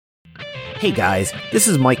Hey guys, this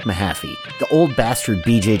is Mike Mahaffey, the old bastard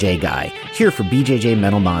BJJ guy, here for BJJ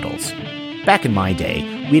Mental Models. Back in my day,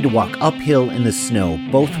 we had to walk uphill in the snow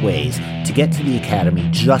both ways to get to the academy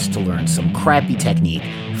just to learn some crappy technique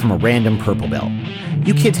from a random purple belt.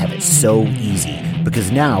 You kids have it so easy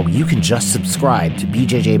because now you can just subscribe to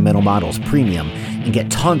BJJ Mental Models Premium and get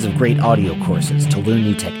tons of great audio courses to learn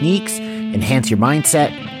new techniques, enhance your mindset,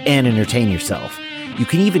 and entertain yourself. You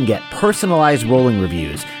can even get personalized rolling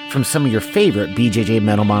reviews from some of your favorite BJJ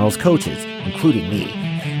Mental Models coaches, including me.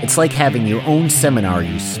 It's like having your own seminar,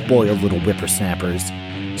 you spoiled little whippersnappers.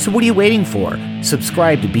 So what are you waiting for?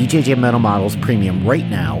 Subscribe to BJJ Mental Models Premium right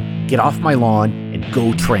now, get off my lawn, and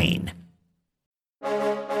go train.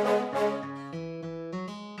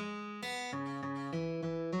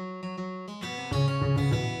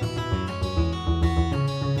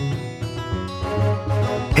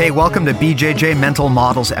 Hey, welcome to BJJ Mental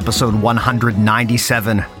Models, episode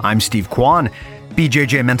 197. I'm Steve Kwan.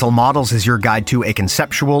 BJJ Mental Models is your guide to a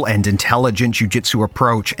conceptual and intelligent jiu-jitsu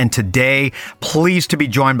approach. And today, pleased to be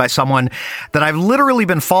joined by someone that I've literally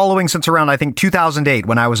been following since around, I think, 2008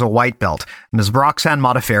 when I was a white belt, Ms. Roxanne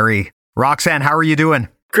Modafferi. Roxanne, how are you doing?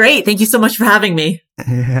 Great. Thank you so much for having me.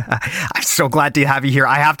 Yeah, I'm so glad to have you here.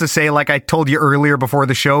 I have to say, like I told you earlier before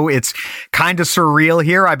the show, it's kind of surreal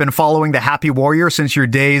here. I've been following the Happy Warrior since your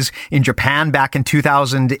days in Japan back in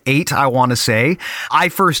 2008, I want to say. I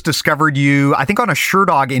first discovered you, I think, on a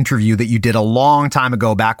Sherdog interview that you did a long time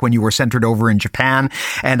ago back when you were centered over in Japan.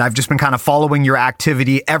 And I've just been kind of following your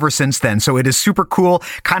activity ever since then. So it is super cool,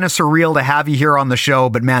 kind of surreal to have you here on the show.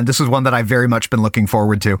 But man, this is one that I've very much been looking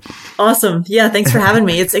forward to. Awesome. Yeah, thanks for having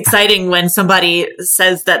me. It's exciting when somebody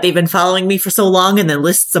says that they've been following me for so long and then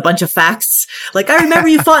lists a bunch of facts. Like, I remember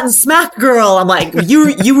you fought in Smack Girl. I'm like,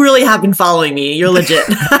 you really have been following me. You're legit.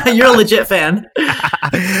 You're a legit fan.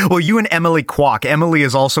 Well, you and Emily Kwok. Emily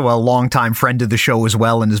is also a longtime friend of the show as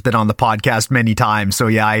well and has been on the podcast many times. So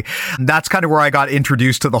yeah, that's kind of where I got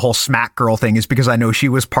introduced to the whole Smack Girl thing, is because I know she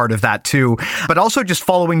was part of that too. But also just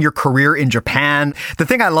following your career in Japan. The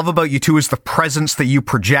thing I love about you too is the presence that you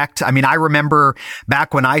project. I mean, I remember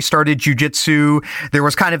back when I started jiu-jitsu, there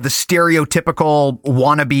was kind of the stereotypical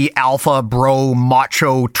wannabe alpha bro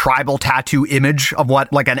macho tribal tattoo image of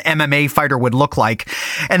what like an MMA fighter would look like.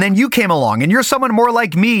 And then you came along and you're someone more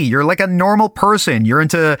like me. You're like a normal person. You're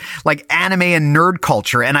into like anime and nerd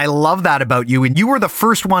culture. And I love that about you. And you were the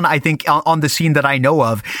first one, I think, on the scene that I know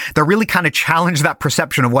of that really kind of challenged that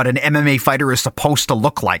perception of what an MMA fighter is supposed to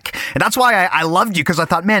look like. And that's why I loved you, because I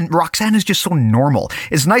thought, man, Roxanne is just so normal.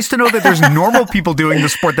 It's nice to know that there's normal people doing the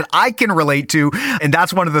sport that I can relate to. And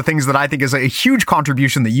that's one of the things that I think is a huge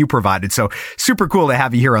contribution that you provided. So super cool to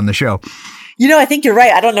have you here on the show. You know, I think you're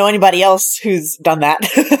right. I don't know anybody else who's done that.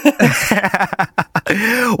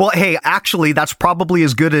 Well, hey, actually, that's probably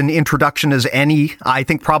as good an introduction as any. I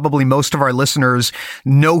think probably most of our listeners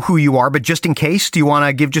know who you are, but just in case, do you want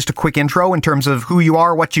to give just a quick intro in terms of who you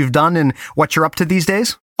are, what you've done, and what you're up to these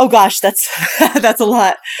days? Oh gosh, that's a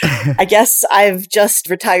lot. I guess I've just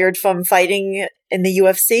retired from fighting in the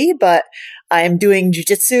UFC, but I'm doing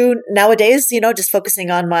jiu-jitsu nowadays, just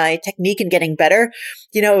focusing on my technique and getting better.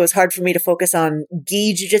 It was hard for me to focus on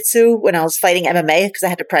gi jiu-jitsu when I was fighting MMA because I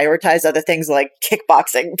had to prioritize other things like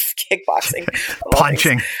kickboxing,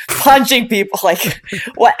 punching people, like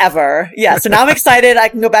whatever. Yeah. So now I'm excited. I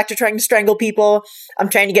can go back to trying to strangle people. I'm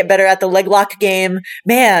trying to get better at the leg lock game,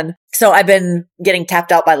 man. So I've been getting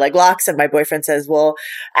tapped out by leg locks, and my boyfriend says, well,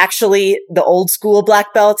 actually the old school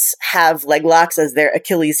black belts have leg locks as their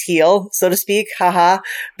Achilles heel, so to speak. Haha.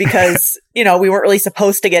 Because, we weren't really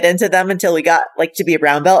supposed to get into them until we got like to be a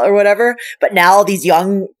brown belt or whatever. But now these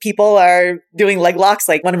young people are doing leg locks.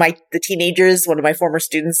 Like one of my former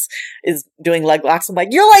students is doing leg locks. I'm like,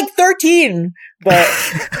 you're like 13, but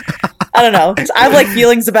I don't know. I have like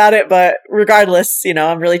feelings about it, but regardless,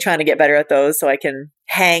 I'm really trying to get better at those so I can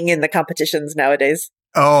hang in the competitions nowadays.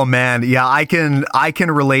 Oh man, yeah, I can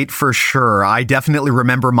relate for sure. I definitely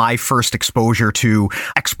remember my first exposure to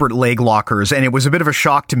expert leg lockers, and it was a bit of a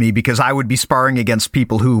shock to me because I would be sparring against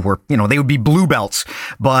people who were, they would be blue belts,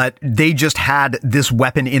 but they just had this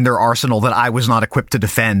weapon in their arsenal that I was not equipped to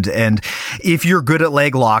defend. And if you're good at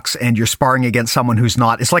leg locks and you're sparring against someone who's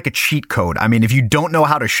not, it's like a cheat code. I mean, if you don't know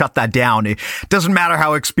how to shut that down, it doesn't matter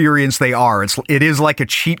how experienced they are. It is like a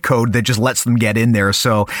cheat code that just lets them get in there.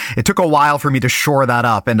 So it took a while for me to shore that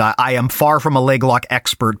up. And I am far from a leg lock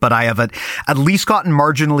expert, but I have at least gotten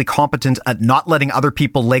marginally competent at not letting other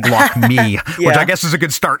people leg lock me, which I guess is a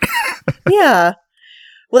good start. Yeah.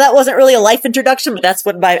 Well, that wasn't really a life introduction, but that's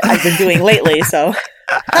what I've been doing lately. So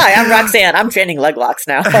Hi, I'm Roxanne. I'm training leg locks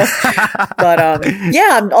now. But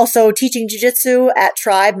yeah, I'm also teaching jiu-jitsu at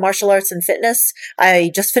Tribe Martial Arts and Fitness.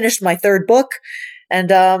 I just finished my third book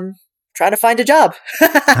and trying to find a job.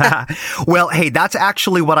 Well, hey, that's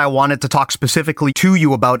actually what I wanted to talk specifically to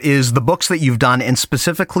you about is the books that you've done and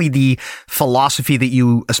specifically the philosophy that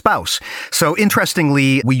you espouse. So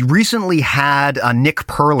interestingly, we recently had Nick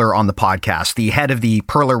Perler on the podcast, the head of the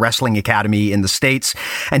Perler Wrestling Academy in the States.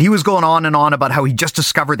 And he was going on and on about how he just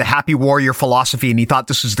discovered the Happy Warrior philosophy and he thought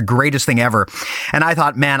this was the greatest thing ever. And I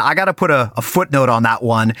thought, man, I got to put a footnote on that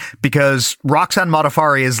one because Roxanne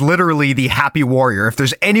Modafferi is literally the Happy Warrior. If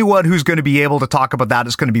there's anyone who's going to be able to talk about that,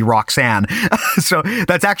 it's going to be Roxanne. So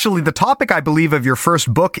that's actually the topic, I believe, of your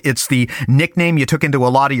first book. It's the nickname you took into a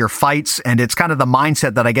lot of your fights, and it's kind of the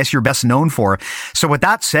mindset that I guess you're best known for. So with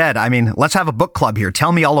that said, I mean, let's have a book club here.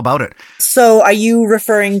 Tell me all about it. So are you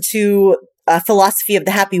referring to a philosophy of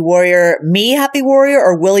the Happy Warrior, me, Happy Warrior,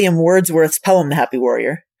 or William Wordsworth's poem, The Happy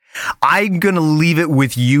Warrior? I'm going to leave it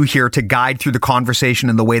with you here to guide through the conversation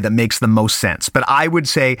in the way that makes the most sense. But I would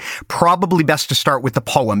say probably best to start with the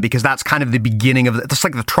poem because that's kind of the beginning of it's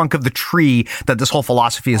like the trunk of the tree that this whole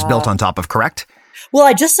philosophy is built on top of, correct? Well,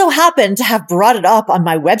 I just so happen to have brought it up on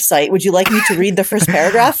my website. Would you like me to read the first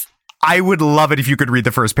paragraph? I would love it if you could read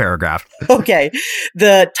the first paragraph. Okay.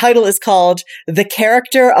 The title is called The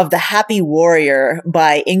Character of the Happy Warrior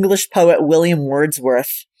by English poet William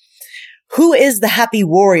Wordsworth. Who is the happy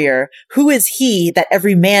warrior? Who is he that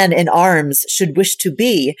every man in arms should wish to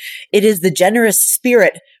be? It is the generous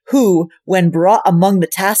spirit who, when brought among the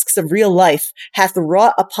tasks of real life, hath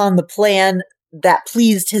wrought upon the plan that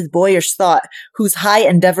pleased his boyish thought, whose high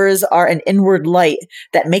endeavors are an inward light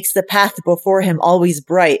that makes the path before him always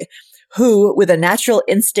bright, who, with a natural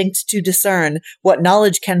instinct to discern what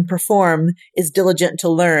knowledge can perform, is diligent to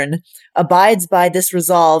learn, abides by this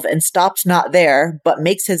resolve and stops not there, but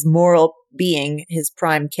makes his moral being his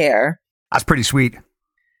prime care. That's pretty sweet. A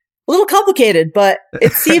little complicated, but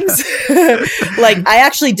it seems like I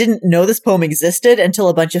actually didn't know this poem existed until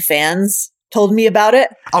a bunch of fans told me about it.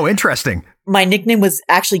 Oh, interesting. My nickname was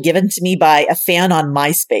actually given to me by a fan on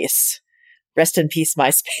MySpace. Rest in peace,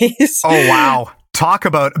 MySpace. Oh, wow. Talk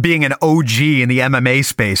about being an OG in the MMA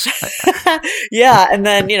space. Yeah. And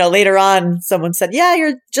then, later on, someone said, yeah,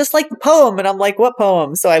 you're just like the poem. And I'm like, what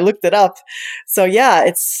poem? So I looked it up. So yeah,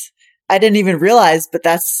 I didn't even realize, but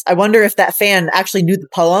I wonder if that fan actually knew the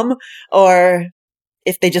poem or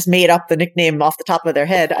if they just made up the nickname off the top of their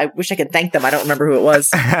head. I wish I could thank them. I don't remember who it was.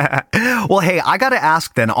 Well, hey, I got to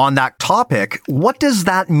ask then on that topic, what does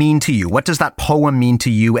that mean to you? What does that poem mean to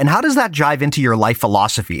you? And how does that jive into your life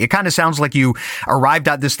philosophy? It kind of sounds like you arrived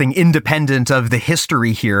at this thing independent of the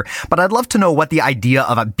history here, but I'd love to know what the idea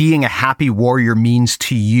of being a happy warrior means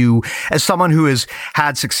to you as someone who has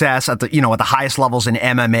had success at the, at the highest levels in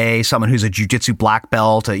MMA, someone who's a jiu-jitsu black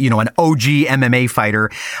belt, an OG MMA fighter.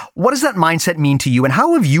 What does that mindset mean to you? And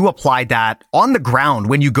how have you applied that on the ground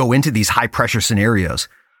when you go into these high pressure scenarios?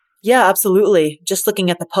 Yeah, absolutely. Just looking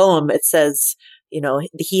at the poem, it says,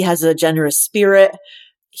 he has a generous spirit.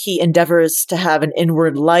 He endeavors to have an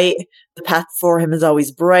inward light. The path for him is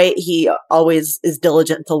always bright. He always is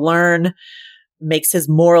diligent to learn, makes his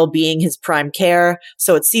moral being his prime care.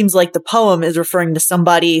 So it seems like the poem is referring to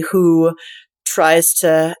somebody who tries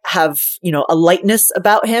to have, a lightness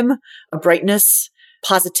about him, a brightness,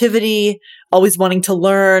 positivity, always wanting to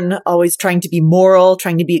learn, always trying to be moral,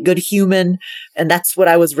 trying to be a good human. And that's what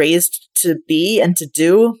I was raised to be and to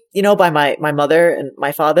do, by my mother and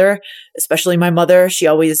my father, especially my mother. She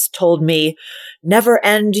always told me, never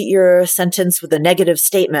end your sentence with a negative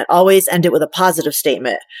statement. Always end it with a positive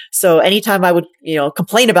statement. So anytime I would,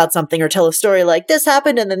 complain about something or tell a story like this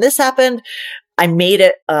happened and then this happened, I made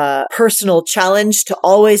it a personal challenge to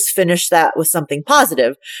always finish that with something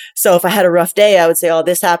positive. So if I had a rough day, I would say, oh,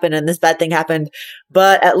 this happened and this bad thing happened,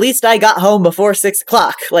 but at least I got home before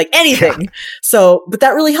 6:00, like anything. Yeah. So, but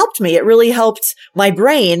that really helped me. It really helped my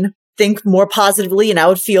brain think more positively and I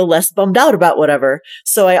would feel less bummed out about whatever.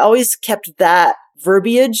 So I always kept that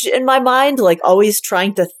verbiage in my mind, like always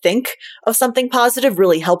trying to think of something positive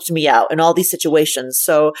really helped me out in all these situations.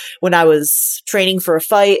 So when I was training for a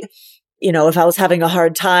fight, if I was having a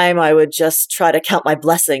hard time, I would just try to count my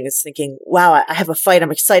blessings, thinking, wow, I have a fight.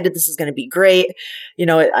 I'm excited. This is going to be great.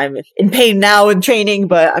 I'm in pain now in training,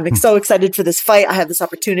 but I'm so excited for this fight. I have this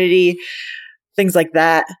opportunity, things like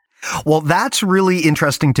that. Well, that's really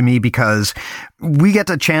interesting to me because We get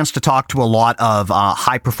a chance to talk to a lot of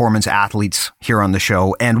high performance athletes here on the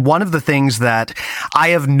show. And one of the things that I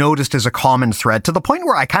have noticed as a common thread, to the point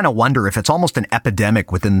where I kind of wonder if it's almost an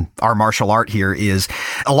epidemic within our martial art here, is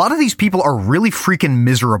a lot of these people are really freaking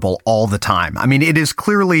miserable all the time. I mean, it is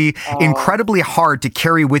clearly incredibly hard to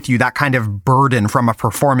carry with you that kind of burden from a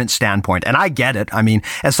performance standpoint. And I get it. I mean,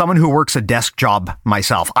 as someone who works a desk job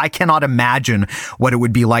myself, I cannot imagine what it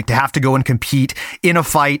would be like to have to go and compete in a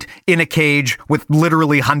fight, in a cage, with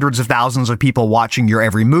literally hundreds of thousands of people watching your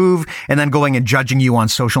every move and then going and judging you on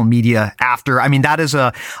social media after. I mean, that is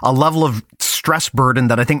a level of stress burden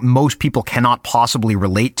that I think most people cannot possibly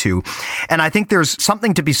relate to. And I think there's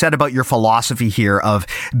something to be said about your philosophy here of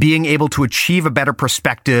being able to achieve a better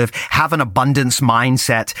perspective, have an abundance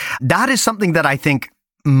mindset. That is something that I think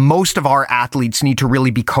most of our athletes need to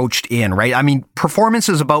really be coached in, right? I mean, performance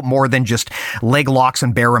is about more than just leg locks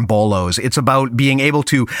and barimbolos. It's about being able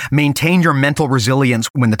to maintain your mental resilience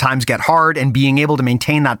when the times get hard and being able to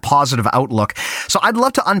maintain that positive outlook. So I'd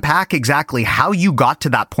love to unpack exactly how you got to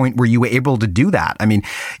that point where you were able to do that. I mean,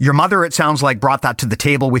 your mother, it sounds like, brought that to the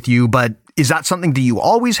table with you, but is that something that you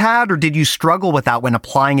always had, or did you struggle with that when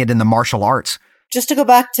applying it in the martial arts? Just to go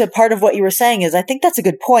back to part of what you were saying is I think that's a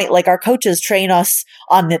good point. Like, our coaches train us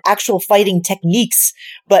on the actual fighting techniques,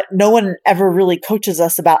 but no one ever really coaches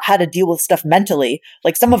us about how to deal with stuff mentally.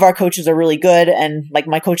 Like, some of our coaches are really good. And like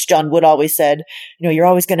my coach, John Wood, always said, you know, you're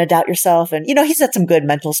always going to doubt yourself. And, you know, he said some good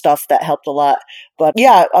mental stuff that helped a lot. But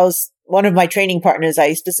yeah, one of my training partners,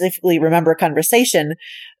 I specifically remember a conversation.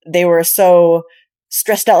 They were so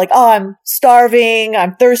stressed out, like, oh, I'm starving,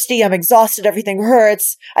 I'm thirsty, I'm exhausted, everything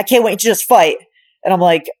hurts, I can't wait to just fight. And I'm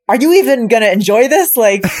like, are you even going to enjoy this?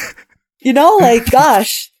 Like, you know, like,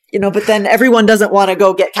 gosh, you know, but then everyone doesn't want to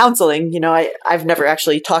go get counseling. You know, I've never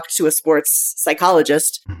actually talked to a sports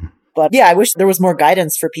psychologist, but yeah, I wish there was more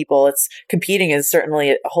guidance for people. Competing is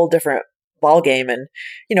certainly a whole different ball game, and,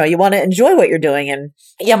 you know, you want to enjoy what you're doing. And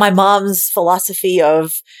yeah, my mom's philosophy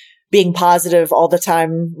of being positive all the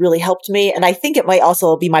time really helped me. And I think it might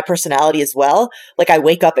also be my personality as well. Like, I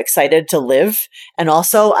wake up excited to live. And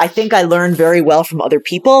also, I think I learn very well from other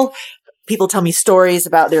people. People tell me stories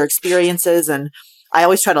about their experiences, and I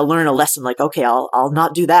always try to learn a lesson, like, okay, I'll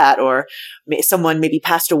not do that. Or someone maybe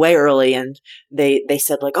passed away early and they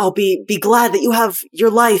said, like, oh, be glad that you have your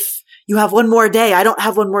life. You have one more day. I don't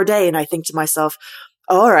have one more day. And I think to myself,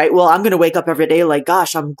 all right, well, I'm going to wake up every day like,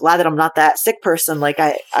 gosh, I'm glad that I'm not that sick person. Like,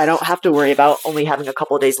 I don't have to worry about only having a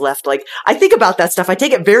couple of days left. Like, I think about that stuff. I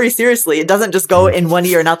take it very seriously. It doesn't just go in one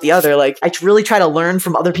ear and out the other. Like, I really try to learn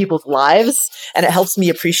from other people's lives, and it helps me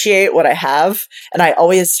appreciate what I have. And I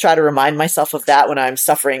always try to remind myself of that when I'm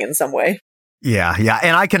suffering in some way. Yeah.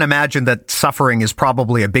 And I can imagine that suffering is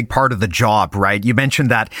probably a big part of the job, right? You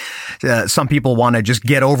mentioned that some people want to just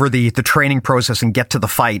get over the training process and get to the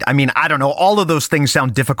fight. I mean, I don't know. All of those things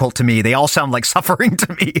sound difficult to me. They all sound like suffering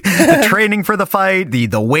to me. The training for the fight,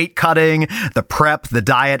 the weight cutting, the prep, the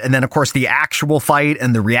diet, and then, of course, the actual fight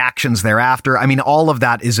and the reactions thereafter. I mean, all of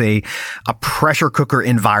that is a pressure cooker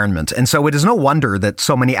environment. And so it is no wonder that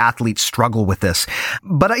so many athletes struggle with this.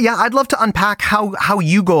 But yeah, I'd love to unpack how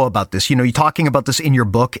you go about this. You know, you talking about this in your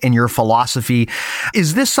book and your philosophy.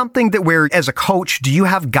 Is this something that where, as a coach, do you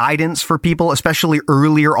have guidance for people, especially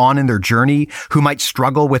earlier on in their journey, who might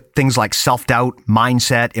struggle with things like self-doubt,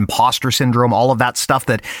 mindset, imposter syndrome, all of that stuff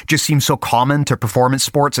that just seems so common to performance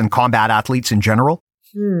sports and combat athletes in general?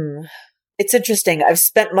 It's interesting. I've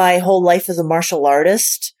spent my whole life as a martial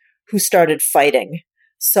artist who started fighting.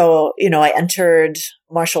 So, you know, I entered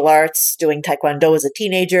martial arts doing Taekwondo as a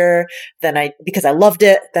teenager. Then because I loved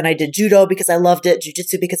it. Then I did judo because I loved it,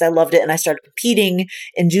 jiu-jitsu because I loved it. And I started competing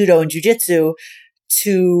in judo and jiu-jitsu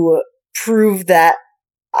to prove that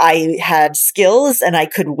I had skills and I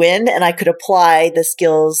could win and I could apply the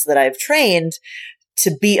skills that I've trained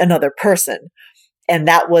to be another person. And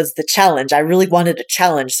that was the challenge. I really wanted a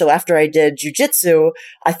challenge. So after I did jujitsu,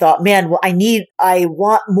 I thought, man, well, I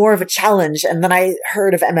want more of a challenge. And then I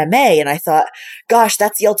heard of MMA and I thought, gosh,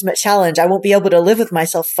 that's the ultimate challenge. I won't be able to live with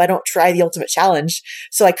myself if I don't try the ultimate challenge.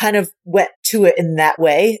 So I kind of went to it in that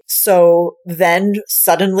way. So then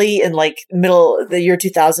suddenly in like middle of the year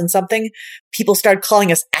 2000 something, people started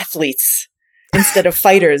calling us athletes instead of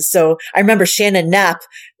fighters. So I remember Shannon Knapp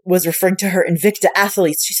was referring to her Invicta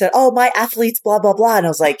athletes. She said, oh, my athletes, blah, blah, blah. And I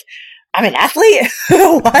was like, I'm an athlete?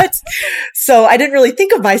 What? So I didn't really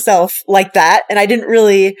think of myself like that. And I didn't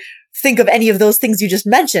really think of any of those things you just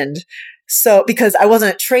mentioned. So, because I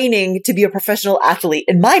wasn't training to be a professional athlete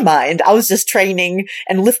in my mind, I was just training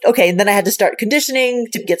and okay. And then I had to start conditioning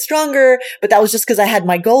to get stronger, but that was just because I had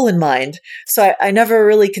my goal in mind. So I never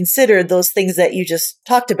really considered those things that you just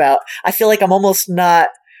talked about. I feel like I'm almost not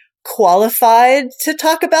qualified to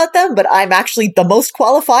talk about them, but I'm actually the most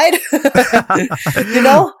qualified. You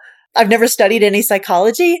know, I've never studied any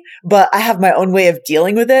psychology, but I have my own way of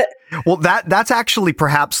dealing with it. Well, that's actually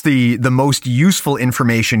perhaps the most useful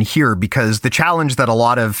information here, because the challenge that a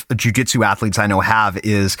lot of jiu-jitsu athletes I know have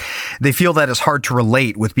is they feel that it's hard to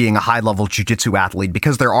relate with being a high-level jiu-jitsu athlete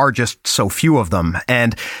because there are just so few of them.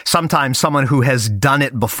 And sometimes someone who has done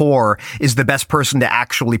it before is the best person to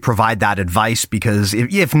actually provide that advice, because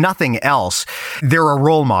if nothing else, they're a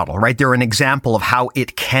role model, right? They're an example of how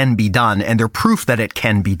it can be done, and they're proof that it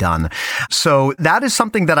can be done. So that is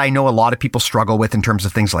something that I know a lot of people struggle with in terms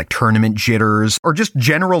of things like tournament jitters or just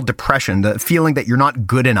general depression, the feeling that you're not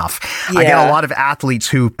good enough. Yeah. I get a lot of athletes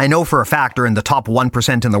who I know for a fact are in the top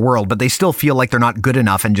 1% in the world, but they still feel like they're not good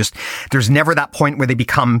enough, and just there's never that point where they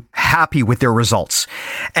become happy with their results.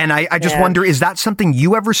 And I just wonder, is that something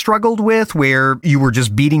you ever struggled with, where you were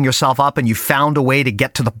just beating yourself up and you found a way to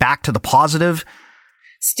get to back to the positive?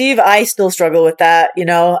 Steve, I still struggle with that, you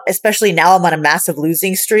know, especially now I'm on a massive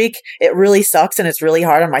losing streak. It really sucks, and it's really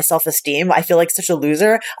hard on my self-esteem. I feel like such a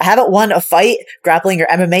loser. I haven't won a fight, grappling, or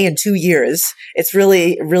MMA in 2 years. It's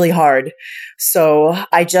really, really hard. So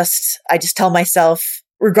I just tell myself,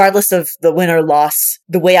 regardless of the win or loss,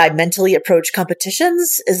 the way I mentally approach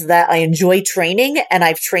competitions is that I enjoy training, and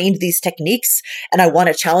I've trained these techniques, and I want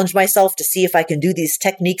to challenge myself to see if I can do these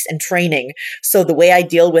techniques and training. So the way I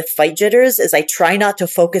deal with fight jitters is I try not to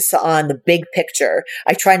focus on the big picture.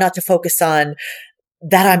 I try not to focus on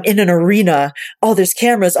that I'm in an arena. Oh, there's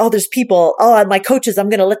cameras. Oh, there's people. Oh, my coaches, I'm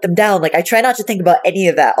going to let them down. Like, I try not to think about any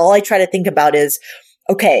of that. All I try to think about is,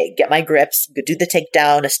 okay, get my grips, do the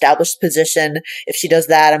takedown, establish position. If she does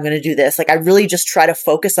that, I'm going to do this. Like, I really just try to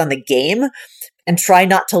focus on the game and try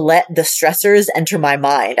not to let the stressors enter my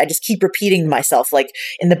mind. I just keep repeating to myself, like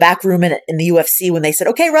in the back room in the UFC when they said,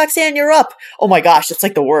 okay, Roxanne, you're up. Oh my gosh, it's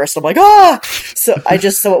like the worst. I'm like,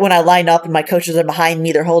 so when I line up and my coaches are behind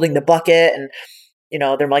me, they're holding the bucket and, you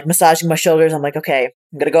know, they're like massaging my shoulders. I'm like, okay,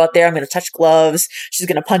 I'm going to go out there. I'm going to touch gloves. She's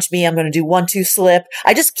going to punch me. I'm going to do 1-2 slip.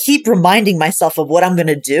 I just keep reminding myself of what I'm going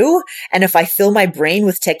to do. And if I fill my brain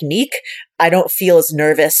with technique, I don't feel as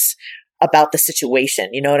nervous about the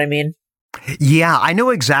situation. You know what I mean? Yeah, I know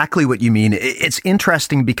exactly what you mean. It's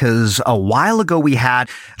interesting because a while ago we had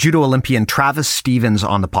judo Olympian Travis Stevens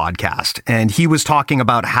on the podcast, and he was talking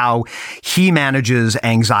about how he manages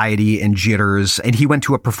anxiety and jitters, and he went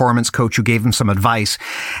to a performance coach who gave him some advice.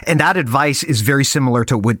 And that advice is very similar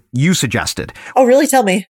to what you suggested. Oh, really? Tell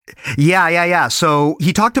me. Yeah. So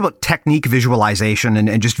he talked about technique visualization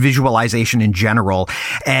and just visualization in general.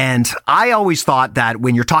 And I always thought that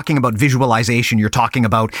when you're talking about visualization, you're talking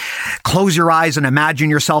about close your eyes and imagine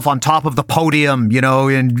yourself on top of the podium, you know,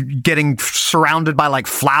 and getting surrounded by like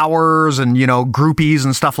flowers and, you know, groupies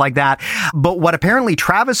and stuff like that. But what apparently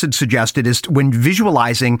Travis had suggested is when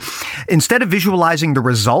visualizing, instead of visualizing the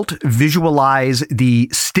result, visualize the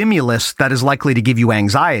stimulus that is likely to give you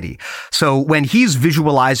anxiety. So when he's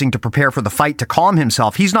visualizing to prepare for the fight to calm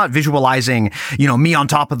himself, he's not visualizing, you know, me on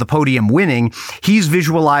top of the podium winning. He's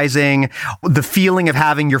visualizing the feeling of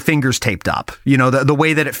having your fingers taped up, you know, the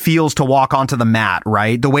way that it feels to walk onto the mat,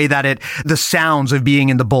 right? The way that the sounds of being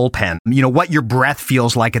in the bullpen, you know, what your breath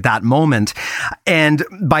feels like at that moment. And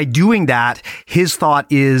by doing that, his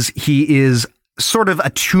thought is he is sort of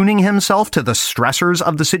attuning himself to the stressors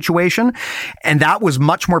of the situation. And that was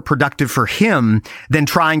much more productive for him than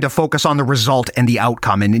trying to focus on the result and the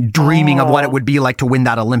outcome and dreaming of what it would be like to win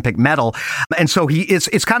that Olympic medal. And so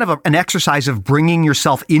it's kind of an exercise of bringing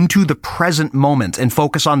yourself into the present moment and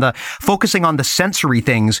focusing on the sensory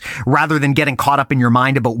things rather than getting caught up in your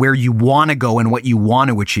mind about where you want to go and what you want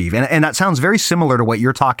to achieve. And that sounds very similar to what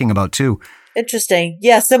you're talking about too. Interesting.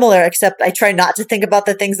 Yeah, similar, except I try not to think about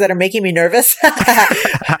the things that are making me nervous.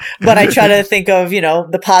 But I try to think of, you know,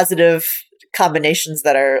 the positive combinations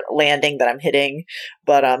that are landing, that I'm hitting.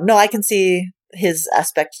 But no, I can see his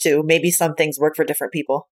aspect too. Maybe some things work for different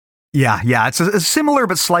people. Yeah. It's a similar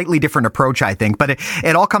but slightly different approach, I think. But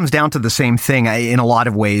it all comes down to the same thing in a lot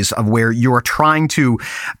of ways, of where you're trying to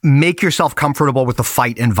make yourself comfortable with the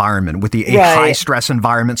fight environment, with a high stress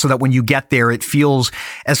environment, so that when you get there, it feels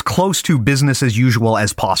as close to business as usual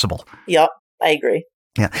as possible. Yep, I agree.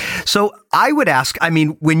 Yeah. So I would ask, I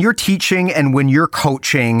mean, when you're teaching and when you're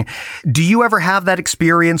coaching, do you ever have that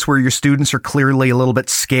experience where your students are clearly a little bit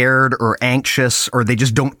scared or anxious, or they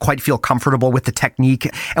just don't quite feel comfortable with the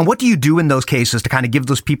technique? And what do you do in those cases to kind of give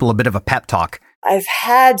those people a bit of a pep talk? I've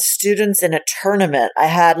had students in a tournament. I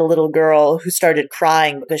had a little girl who started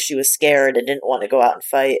crying because she was scared and didn't want to go out and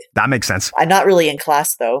fight. That makes sense. I'm not really in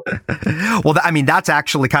class, though. Well, I mean, that's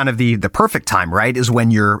actually kind of the perfect time, right? Is when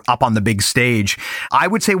you're up on the big stage. I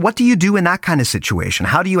would say, what do you do in that kind of situation?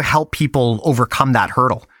 How do you help people overcome that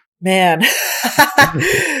hurdle? Man,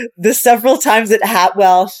 the several times it happened,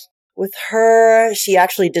 well, with her, she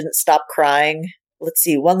actually didn't stop crying. Let's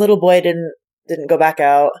see, one little boy didn't go back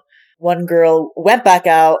out. One girl went back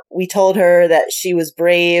out. We told her that she was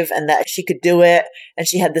brave and that she could do it and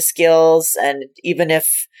she had the skills. And even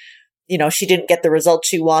if, she didn't get the result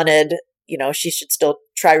she wanted, she should still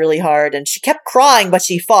try really hard. And she kept crying, but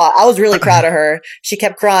she fought. I was really proud of her. She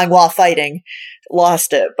kept crying while fighting.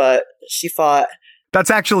 Lost it, but she fought. That's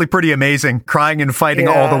actually pretty amazing. Crying and fighting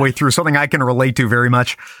all the way through. Something I can relate to very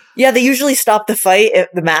much. Yeah, they usually stop the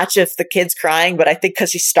match if the kid's crying, but I think because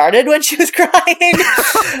she started when she was crying.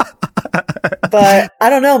 But I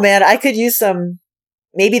don't know, man. I could use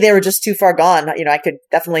maybe they were just too far gone. I could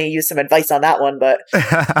definitely use some advice on that one. But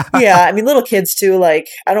yeah, I mean, little kids too, like,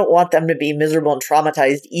 I don't want them to be miserable and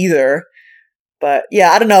traumatized either. But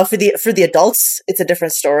yeah, I don't know. For the adults, it's a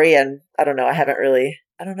different story. And I don't know. I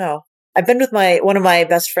don't know. I've been with one of my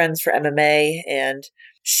best friends for MMA, and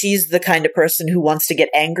she's the kind of person who wants to get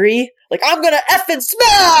angry. Like, I'm going to effing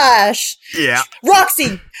smash! Yeah.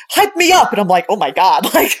 Roxy, hype me up! And I'm like, oh my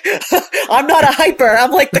God, like, I'm not a hyper.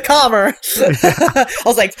 I'm like the calmer. I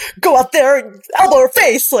was like, go out there and elbow her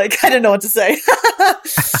face. Like, I didn't know what to say.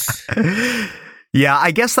 Yeah,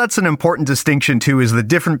 I guess that's an important distinction too, is that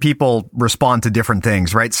different people respond to different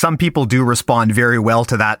things, right? Some people do respond very well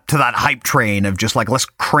to that hype train of just like, let's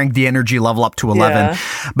crank the energy level up to 11. Yeah.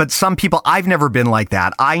 But some people, I've never been like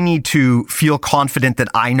that. I need to feel confident that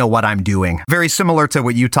I know what I'm doing. Very similar to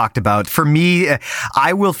what you talked about. For me,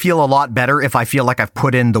 I will feel a lot better if I feel like I've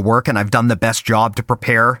put in the work and I've done the best job to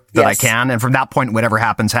prepare that I can. And from that point, whatever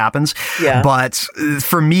happens, happens. Yeah. But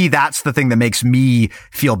for me, that's the thing that makes me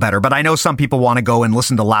feel better. But I know some people want to go and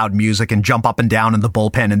listen to loud music and jump up and down in the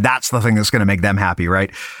bullpen, and that's the thing that's going to make them happy, right?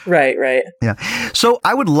 Right. Yeah. So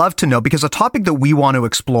I would love to know, because a topic that we want to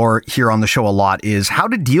explore here on the show a lot is how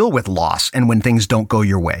to deal with loss and when things don't go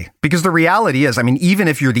your way. Because the reality is, I mean, even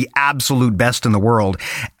if you're the absolute best in the world,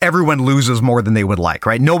 everyone loses more than they would like,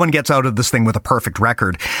 right? No one gets out of this thing with a perfect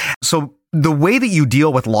record. So the way that you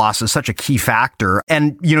deal with loss is such a key factor.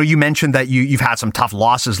 And, you mentioned that you've had some tough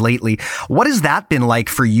losses lately. What has that been like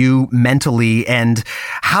for you mentally, and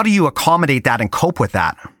how do you accommodate that and cope with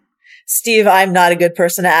that? Steve, I'm not a good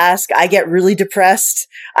person to ask. I get really depressed.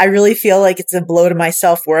 I really feel like it's a blow to my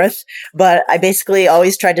self-worth. But I basically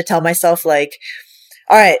always tried to tell myself, like,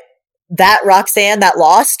 all right, that Roxanne that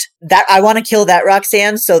lost, that I want to kill that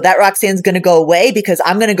Roxanne. So that Roxanne's going to go away because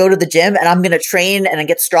I'm going to go to the gym and I'm going to train and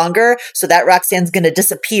get stronger. So that Roxanne's going to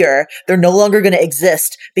disappear. They're no longer going to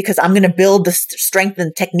exist because I'm going to build the strength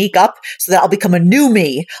and technique up so that I'll become a new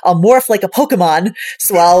me. I'll morph like a Pokemon.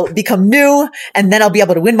 So I'll become new, and then I'll be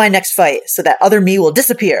able to win my next fight so that other me will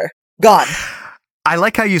disappear. Gone. I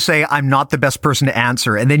like how you say, I'm not the best person to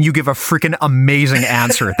answer, and then you give a freaking amazing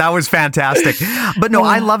answer. That was fantastic. But no,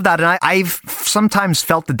 I love that. And I've sometimes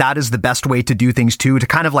felt that is the best way to do things too, to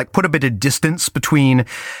kind of like put a bit of distance between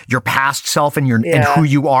your past self and and who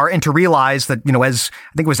you are, and to realize that, as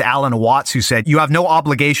I think it was Alan Watts who said, you have no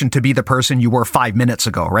obligation to be the person you were 5 minutes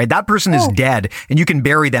ago, right? That person is dead, and you can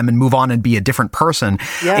bury them and move on and be a different person.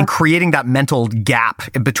 Yeah. And creating that mental gap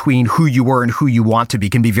between who you were and who you want to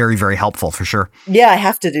be can be very, very helpful for sure. Yeah, I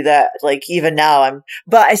have to do that. Like, even now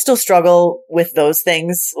but I still struggle with those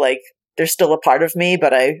things. Like, they're still a part of me,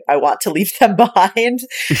 but I want to leave them behind.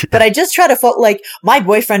 But I just try to my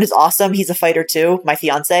boyfriend is awesome. He's a fighter too. My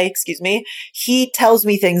fiance, excuse me. He tells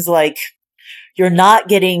me things like, you're not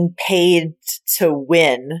getting paid to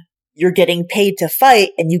win. You're getting paid to fight,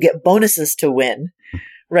 and you get bonuses to win,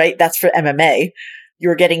 right? That's for MMA.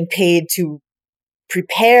 You're getting paid to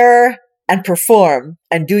prepare and perform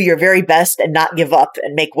and do your very best and not give up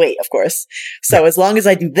and make weight, of course. So as long as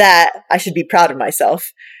I do that, I should be proud of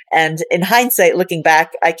myself. And in hindsight, looking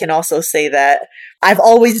back, I can also say that I've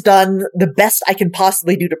always done the best I can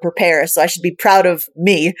possibly do to prepare. So I should be proud of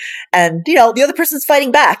me. And, the other person's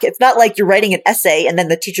fighting back. It's not like you're writing an essay and then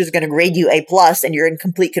the teacher's going to grade you A+ and you're in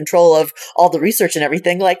complete control of all the research and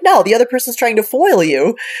everything. Like, no, the other person's trying to foil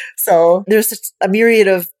you. So there's a myriad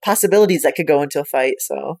of possibilities that could go into a fight.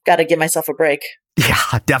 So got to give myself a break.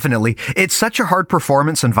 Yeah, definitely. It's such a hard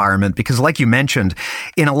performance environment because, like you mentioned,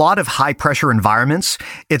 in a lot of high pressure environments,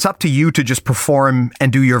 it's up to you to just perform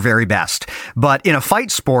and do your very best. But in a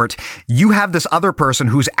fight sport, you have this other person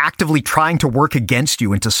who's actively trying to work against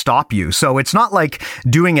you and to stop you. So it's not like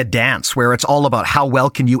doing a dance where it's all about how well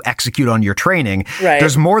can you execute on your training. Right.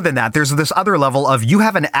 There's more than that. There's this other level of you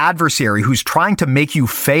have an adversary who's trying to make you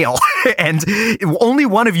fail and only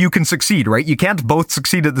one of you can succeed, right? You can't both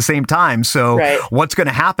succeed at the same time. So right. What's going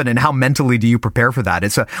to happen and how mentally do you prepare for that?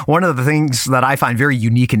 It's one of the things that I find very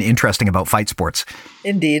unique and interesting about fight sports.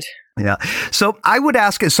 Indeed. Yeah. So I would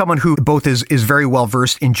ask, as someone who both is very well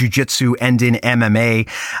versed in jiu-jitsu and in MMA,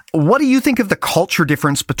 what do you think of the culture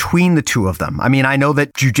difference between the two of them? I mean, I know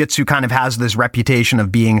that jiu-jitsu kind of has this reputation of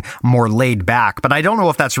being more laid back, but I don't know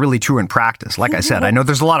if that's really true in practice. Like I said, I know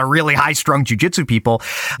there's a lot of really high-strung jiu-jitsu people.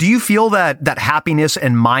 Do you feel that happiness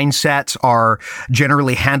and mindset are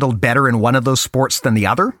generally handled better in one of those sports than the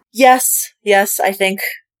other? Yes. I think,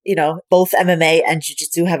 both MMA and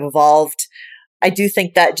jiu-jitsu have evolved. I do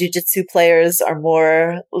think that jiu-jitsu players are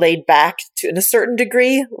more laid back in a certain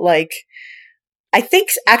degree. Like, I think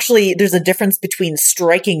actually there's a difference between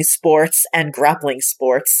striking sports and grappling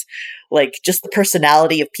sports. Like, just the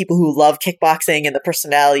personality of people who love kickboxing and the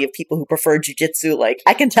personality of people who prefer jiu-jitsu. Like,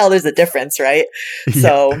 I can tell there's a difference, right? Yeah.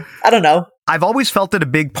 So, I don't know. I've always felt that a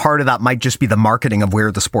big part of that might just be the marketing of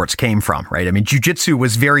where the sports came from, right? I mean, jiu-jitsu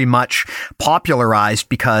was very much popularized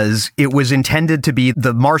because it was intended to be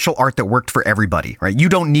the martial art that worked for everybody, right? You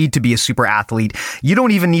don't need to be a super athlete. You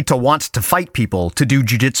don't even need to want to fight people to do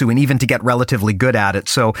jiu-jitsu and even to get relatively good at it.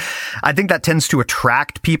 So I think that tends to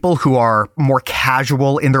attract people who are more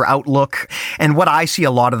casual in their outlook. And what I see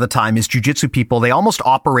a lot of the time is jiu-jitsu people, they almost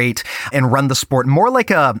operate and run the sport more like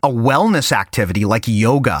a wellness activity, like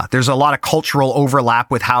yoga. There's a lot of cultural overlap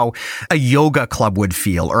with how a yoga club would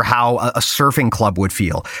feel or how a surfing club would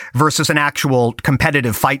feel versus an actual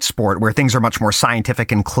competitive fight sport where things are much more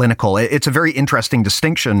scientific and clinical. It's a very interesting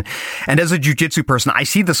distinction. And as a jiu-jitsu person, I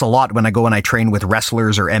see this a lot when I go and I train with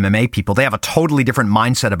wrestlers or MMA people. They have a totally different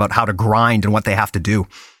mindset about how to grind and what they have to do.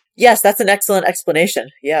 Yes, that's an excellent explanation.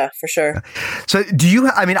 Yeah, for sure. So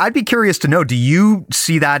I'd be curious to know, do you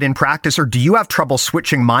see that in practice or do you have trouble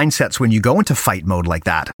switching mindsets when you go into fight mode like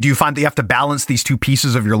that? Do you find that you have to balance these two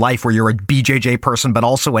pieces of your life where you're a BJJ person, but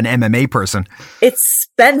also an MMA person? It's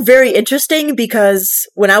been very interesting because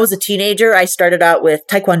when I was a teenager, I started out with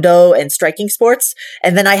Taekwondo and striking sports.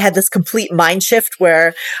 And then I had this complete mind shift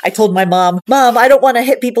where I told my Mom, I don't want to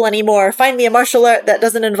hit people anymore. Find me a martial art that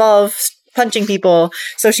doesn't involve punching people.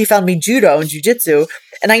 So she found me judo and jiu-jitsu,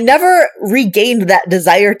 and I never regained that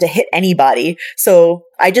desire to hit anybody. So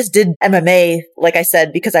I just did MMA, like I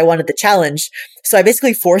said, because I wanted the challenge. So I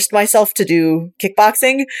basically forced myself to do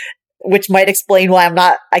kickboxing, which might explain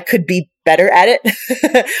why I could be better at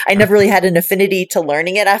it. I never really had an affinity to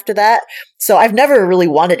learning it after that. So I've never really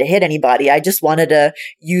wanted to hit anybody. I just wanted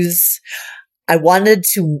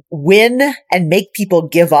to win and make people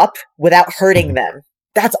give up without hurting them.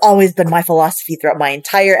 That's always been my philosophy throughout my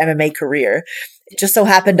entire MMA career. It just so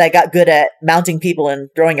happened I got good at mounting people and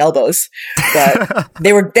throwing elbows, but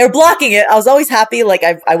they were blocking it. I was always happy. Like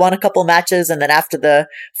I won a couple matches, and then after the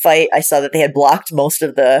fight, I saw that they had blocked most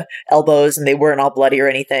of the elbows and they weren't all bloody or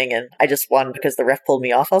anything. And I just won because the ref pulled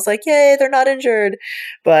me off. I was like, yay, they're not injured.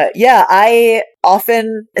 But yeah, I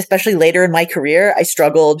often, especially later in my career, I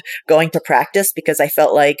struggled going to practice because I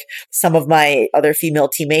felt like some of my other female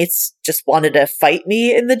teammates just wanted to fight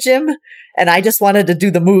me in the gym. And I just wanted to do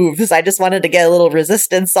the moves. I just wanted to get a little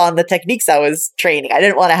resistance on the techniques I was training. I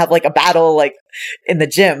didn't want to have like a battle like in the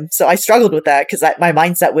gym. So I struggled with that because my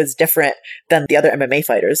mindset was different than the other MMA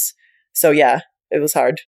fighters. So yeah, it was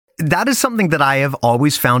hard. That is something that I have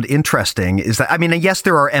always found interesting is that, yes,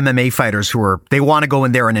 there are MMA fighters they want to go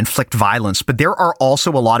in there and inflict violence, but there are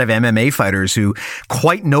also a lot of MMA fighters who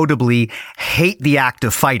quite notably hate the act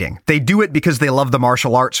of fighting. They do it because they love the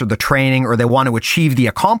martial arts or the training or they want to achieve the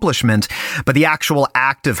accomplishment, but the actual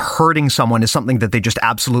act of hurting someone is something that they just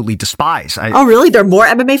absolutely despise. Oh, really? There are more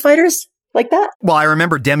MMA fighters like that? Well, I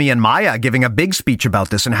remember Demian Maia giving a big speech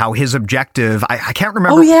about this and how his objective, I can't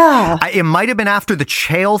remember. Oh, yeah. It might have been after the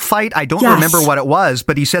Chael fight. I don't remember what it was,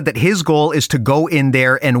 but he said that his goal is to go in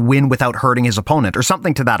there and win without hurting his opponent or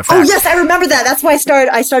something to that effect. Oh, yes, I remember that. That's why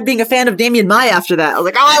I started being a fan of Demian Maia after that. I was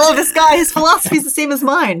like, I love this guy. His philosophy is the same as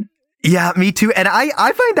mine. Yeah, me too. And I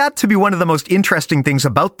find that to be one of the most interesting things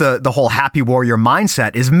about the whole happy warrior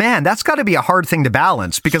mindset is, man, that's got to be a hard thing to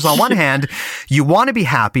balance because on one hand, you want to be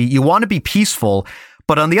happy, you want to be peaceful,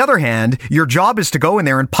 But on the other hand, your job is to go in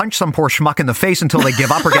there and punch some poor schmuck in the face until they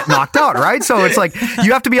give up or get knocked out, right? So it's like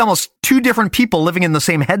you have to be almost two different people living in the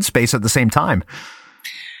same headspace at the same time.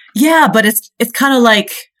 Yeah, but it's kind of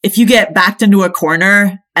like if you get backed into a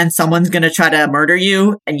corner and someone's going to try to murder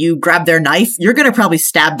you and you grab their knife, you're going to probably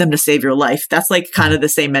stab them to save your life. That's like kind of the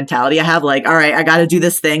same mentality I have. Like, all right, I got to do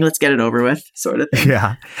this thing. Let's get it over with, sort of thing.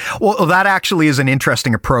 Yeah. Well, that actually is an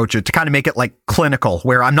interesting approach to kind of make it like clinical,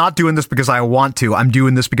 where I'm not doing this because I want to. I'm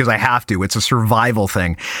doing this because I have to. It's a survival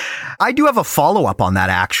thing. I do have a follow-up on that,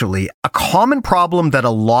 actually. A common problem that a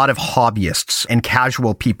lot of hobbyists and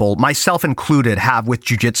casual people, myself included, have with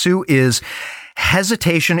jiu-jitsu is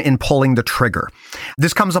hesitation in pulling the trigger.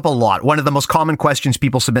 This comes up a lot. One of the most common questions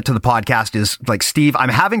people submit to the podcast is like, Steve, I'm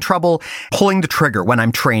having trouble pulling the trigger when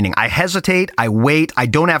I'm training. I hesitate, I wait, I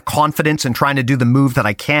don't have confidence in trying to do the move that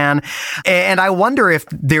I can. And I wonder if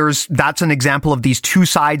that's an example of these two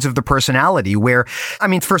sides of the personality where, I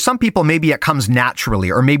mean, for some people, maybe it comes naturally,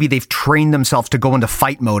 or maybe they've trained themselves to go into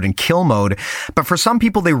fight mode and kill mode. But for some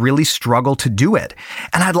people, they really struggle to do it.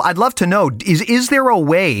 And I'd love to know, is there a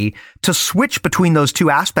way to switch between those two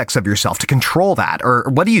aspects of yourself, to control that? Or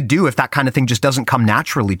what do you do if that kind of thing just doesn't come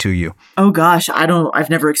naturally to you? Oh gosh, I've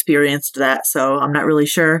never experienced that, so I'm not really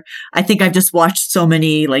sure. I think I've just watched so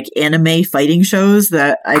many like anime fighting shows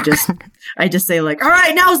that I just say like, all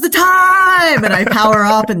right, now's the time. And I power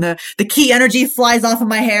up and the ki energy flies off of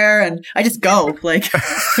my hair and I just go like.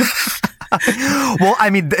 Well, I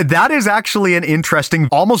mean, that is actually an interesting,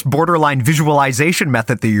 almost borderline visualization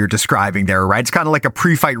method that you're describing there, right? It's kind of like a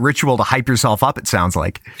pre-fight ritual to hype yourself up, it sounds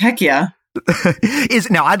like. Heck yeah.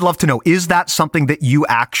 Now, I'd love to know, is that something that you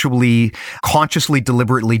actually consciously,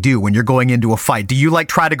 deliberately do when you're going into a fight? Do you like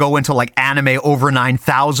try to go into like anime over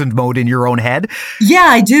 9,000 mode in your own head? Yeah,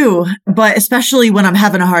 I do. But especially when I'm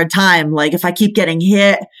having a hard time, like if I keep getting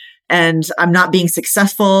hit and I'm not being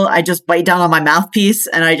successful, I just bite down on my mouthpiece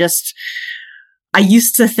and I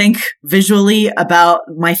used to think visually about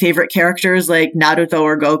my favorite characters like Naruto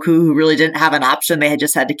or Goku, who really didn't have an option. They had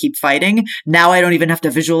just had to keep fighting. Now I don't even have to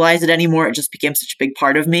visualize it anymore. It just became such a big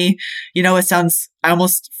part of me. You know, I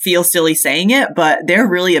almost feel silly saying it, but they're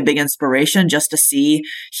really a big inspiration just to see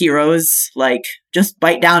heroes like just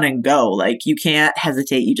bite down and go. Like you can't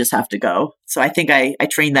hesitate. You just have to go. So I think I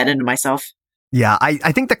trained that into myself. Yeah,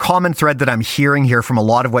 I think the common thread that I'm hearing here from a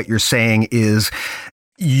lot of what you're saying is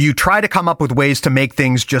you try to come up with ways to make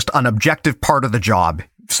things just an objective part of the job.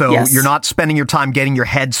 So yes. You're not spending your time getting your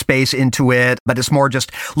head space into it, but it's more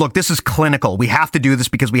just, look, this is clinical. We have to do this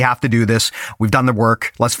because we have to do this. We've done the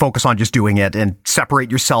work. Let's focus on just doing it and separate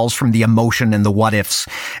yourselves from the emotion and the what ifs.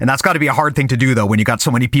 And that's got to be a hard thing to do, though, when you got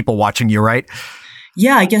so many people watching you, right?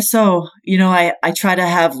 Yeah, I guess so. You know, I try to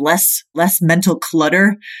have less mental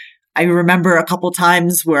clutter. I remember a couple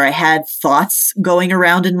times where I had thoughts going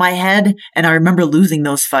around in my head, and I remember losing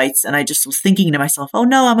those fights, and I just was thinking to myself, oh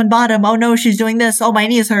no, I'm on bottom. Oh no, she's doing this. Oh, my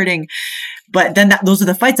knee is hurting. But then those are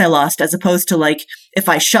the fights I lost, as opposed to like, if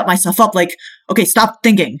I shut myself up, like, okay, stop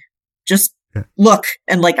thinking. Just look.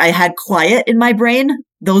 And like I had quiet in my brain.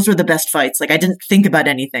 Those were the best fights. Like I didn't think about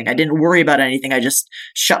anything. I didn't worry about anything. I just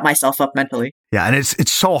shut myself up mentally. Yeah. And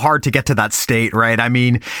it's so hard to get to that state, right? I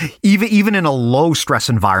mean, even in a low stress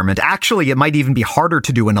environment, actually, it might even be harder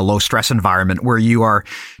to do in a low stress environment where you are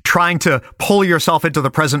trying to pull yourself into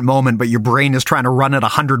the present moment, but your brain is trying to run at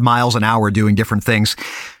 100 miles an hour doing different things.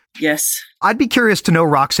 Yes. I'd be curious to know,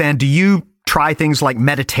 Roxanne, do you try things like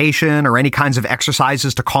meditation or any kinds of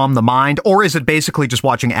exercises to calm the mind? Or is it basically just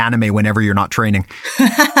watching anime whenever you're not training?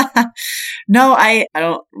 No, I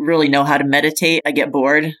don't really know how to meditate. I get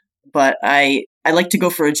bored, but I like to go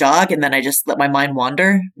for a jog and then I just let my mind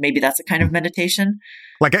wander. Maybe that's a kind of meditation.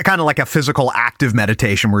 Kind of like a physical active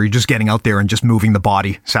meditation where you're just getting out there and just moving the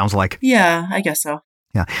body, sounds like. Yeah, I guess so.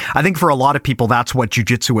 Yeah. I think for a lot of people, that's what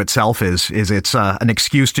jiu-jitsu itself is it's an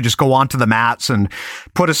excuse to just go onto the mats and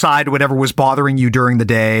put aside whatever was bothering you during the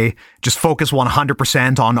day, just focus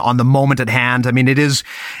 100% on the moment at hand. I mean, it is,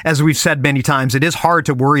 as we've said many times, it is hard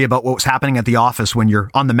to worry about what's happening at the office when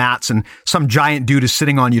you're on the mats and some giant dude is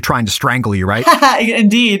sitting on you trying to strangle you, right?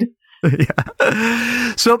 Indeed.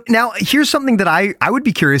 Yeah. So now here's something that I would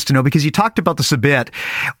be curious to know, because you talked about this a bit.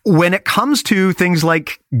 When it comes to things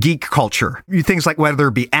like geek culture, things like whether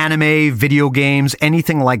it be anime, video games,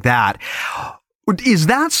 anything like that, is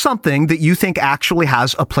that something that you think actually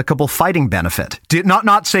has applicable fighting benefit?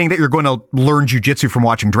 Not saying that you're going to learn jiu-jitsu from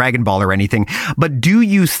watching Dragon Ball or anything, but do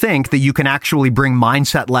you think that you can actually bring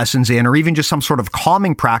mindset lessons in, or even just some sort of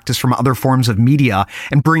calming practice from other forms of media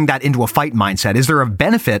and bring that into a fight mindset? Is there a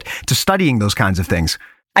benefit to studying those kinds of things?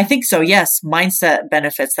 I think so. Yes. Mindset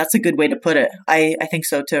benefits. That's a good way to put it. I think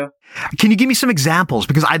so too. Can you give me some examples?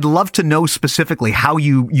 Because I'd love to know specifically how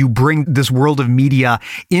you bring this world of media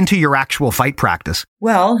into your actual fight practice.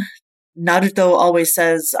 Well, Naruto always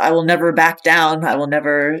says, I will never back down. I will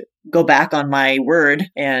never go back on my word.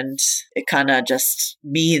 And it kind of just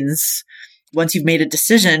means once you've made a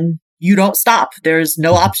decision, you don't stop. There's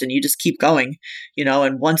no option. You just keep going,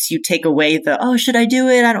 and once you take away oh, should I do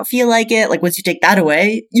it? I don't feel like it. Like once you take that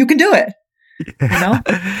away, you can do it.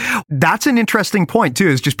 That's an interesting point too,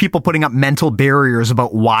 is just people putting up mental barriers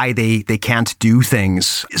about why they can't do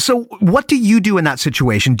things. So what do you do in that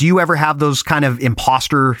situation? Do you ever have those kind of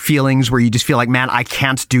imposter feelings where you just feel like, man, I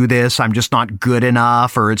can't do this. I'm just not good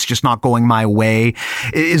enough, or it's just not going my way.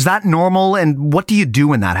 Is that normal? And what do you do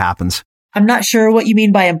when that happens? I'm not sure what you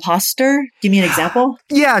mean by imposter. Give me an example.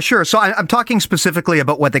 Yeah, sure. So I'm talking specifically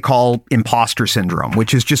about what they call imposter syndrome,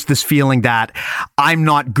 which is just this feeling that I'm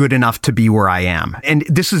not good enough to be where I am. And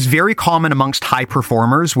this is very common amongst high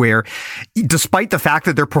performers where, despite the fact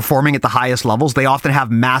that they're performing at the highest levels, they often have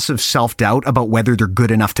massive self-doubt about whether they're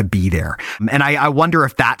good enough to be there. And I wonder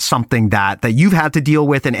if that's something that you've had to deal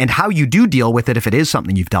with and how you do deal with it if it is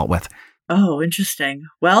something you've dealt with. Oh, interesting.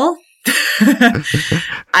 Well,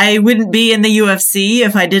 I wouldn't be in the UFC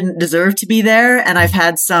if I didn't deserve to be there. And I've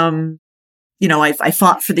had some, I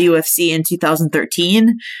fought for the UFC in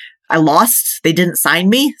 2013. I lost. They didn't sign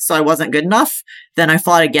me, so I wasn't good enough. Then I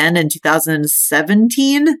fought again in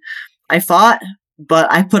 2017. I fought,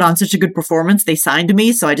 but I put on such a good performance. They signed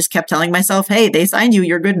me. So I just kept telling myself, hey, they signed you.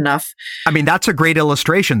 You're good enough. I mean, that's a great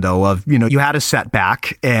illustration, though, of, you had a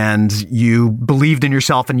setback and you believed in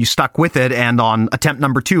yourself and you stuck with it. And on attempt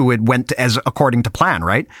number 2, it went as according to plan,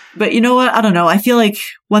 right? But you know what? I don't know. I feel like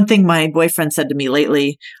one thing my boyfriend said to me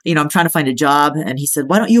lately, I'm trying to find a job. And he said,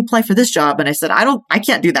 why don't you apply for this job? And I said, I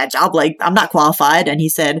can't do that job. Like, I'm not qualified. And he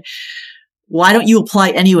said, why don't you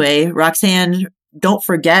apply anyway? Roxanne, don't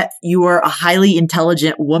forget, you are a highly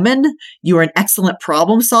intelligent woman. You are an excellent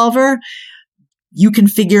problem solver. You can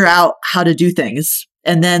figure out how to do things.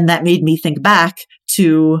 And then that made me think back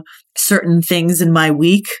to certain things in my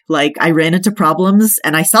week. Like I ran into problems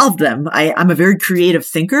and I solved them. I'm a very creative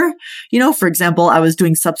thinker. For example, I was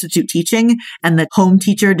doing substitute teaching and the home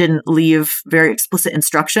teacher didn't leave very explicit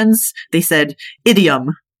instructions. They said,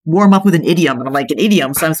 idiom. Warm up with an idiom. And I'm like, an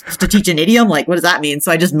idiom? So I'm supposed to teach an idiom? Like, what does that mean?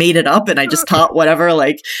 So I just made it up and I just taught whatever,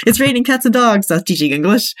 like, it's raining cats and dogs. So I was teaching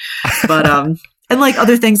English. But, and like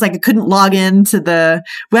other things, like I couldn't log into the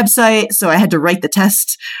website. So I had to write the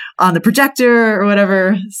test on the projector or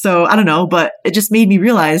whatever. So I don't know, but it just made me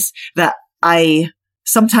realize that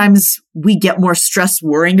sometimes we get more stressed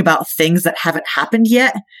worrying about things that haven't happened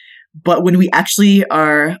yet. But when we actually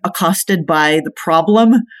are accosted by the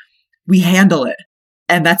problem, we handle it.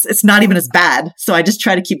 And it's not even as bad. So I just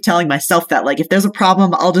try to keep telling myself that, like, if there's a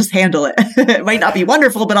problem, I'll just handle it. It might not be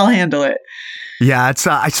wonderful, but I'll handle it. Yeah, it's.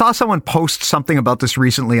 I saw someone post something about this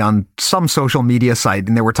recently on some social media site,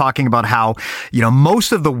 and they were talking about how,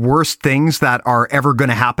 most of the worst things that are ever going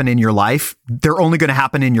to happen in your life, they're only going to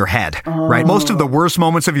happen in your head, right? Most of the worst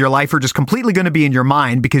moments of your life are just completely going to be in your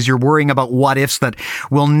mind because you're worrying about what ifs that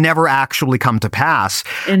will never actually come to pass.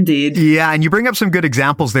 Indeed. Yeah, and you bring up some good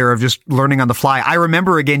examples there of just learning on the fly. I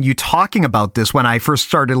remember again you talking about this when I first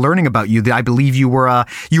started learning about you. I believe you were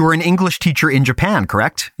an English teacher in Japan,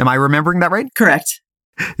 correct? Am I remembering that right? Correct.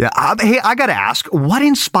 Yeah. Hey, I got to ask, what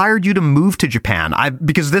inspired you to move to Japan?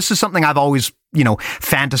 Because this is something I've always,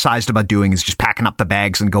 fantasized about doing, is just packing up the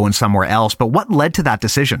bags and going somewhere else. But what led to that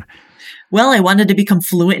decision? Well, I wanted to become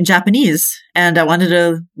fluent in Japanese and I wanted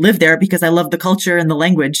to live there because I love the culture and the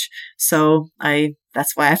language. So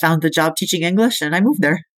that's why I found the job teaching English and I moved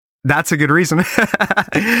there. That's a good reason.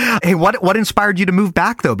 Hey, what inspired you to move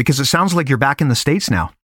back though? Because it sounds like you're back in the States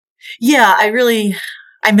now. Yeah,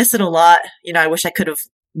 I miss it a lot. I wish I could have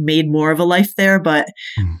made more of a life there, but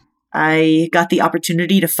I got the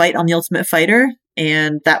opportunity to fight on The Ultimate Fighter,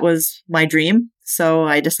 and that was my dream. So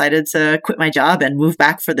I decided to quit my job and move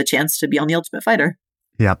back for the chance to be on The Ultimate Fighter.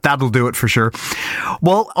 Yeah, that'll do it for sure.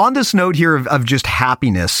 Well, on this note here of just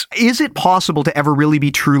happiness, is it possible to ever really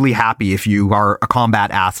be truly happy if you are a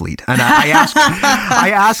combat athlete? And I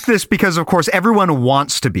ask this because, of course, everyone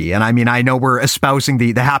wants to be. And I mean, I know we're espousing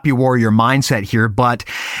the happy warrior mindset here, but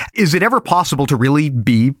is it ever possible to really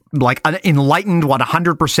be like an enlightened,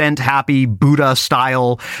 100% happy Buddha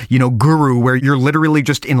style, guru where you're literally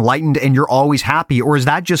just enlightened and you're always happy? Or is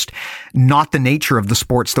that just not the nature of the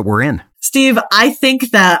sports that we're in? Steve, I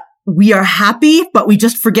think that we are happy, but we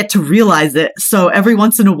just forget to realize it. So every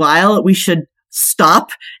once in a while, we should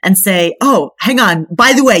stop and say, oh, hang on.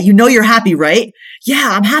 By the way, you know you're happy, right? Yeah,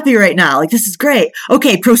 I'm happy right now. Like, this is great.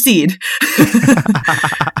 Okay, proceed.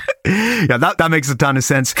 Yeah, that makes a ton of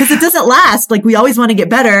sense. Because it doesn't last. Like, we always want to get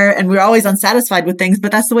better and we're always unsatisfied with things,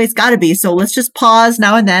 but that's the way it's got to be. So let's just pause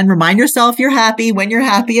now and then, remind yourself you're happy when you're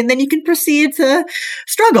happy, and then you can proceed to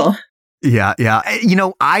struggle. Yeah, yeah. You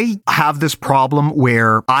know, I have this problem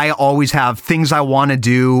where I always have things I want to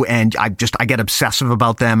do and I get obsessive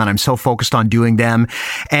about them and I'm so focused on doing them.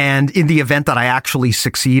 And in the event that I actually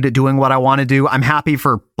succeed at doing what I want to do, I'm happy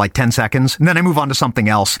for like 10 seconds and then I move on to something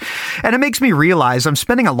else. And it makes me realize I'm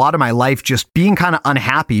spending a lot of my life just being kind of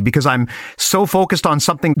unhappy because I'm so focused on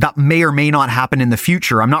something that may or may not happen in the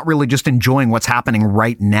future. I'm not really just enjoying what's happening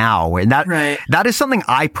right now. And that is something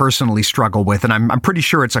I personally struggle with. And I'm pretty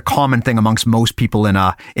sure it's a common thing amongst most people in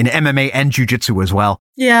MMA and jiu-jitsu as well.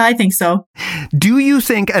 Yeah, I think so. Do you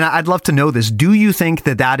think, and I'd love to know this, do you think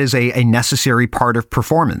that is a necessary part of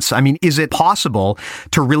performance? I mean, is it possible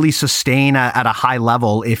to really sustain at a high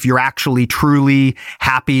level if you're actually truly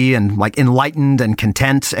happy and like enlightened and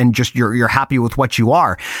content and just you're happy with what you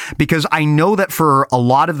are? Because I know that for a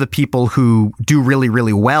lot of the people who do really,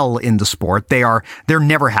 really well in the sport, they're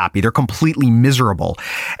never happy. They're completely miserable.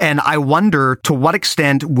 And I wonder to what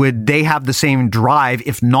extent would they have the same drive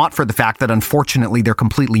if not for the fact that unfortunately they're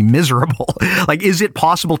completely miserable? Like, is it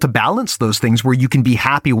possible to balance those things where you can be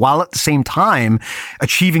happy while at the same time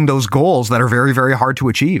achieving those goals that are very, very hard to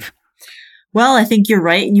achieve? Well, I think you're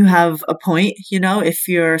right. And you have a point. You know, if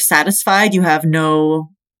you're satisfied, you have no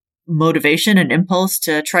motivation and impulse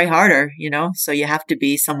to try harder, you know, so you have to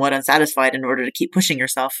be somewhat unsatisfied in order to keep pushing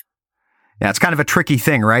yourself. Yeah, it's kind of a tricky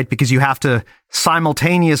thing, right? Because you have to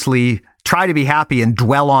simultaneously try to be happy and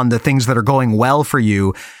dwell on the things that are going well for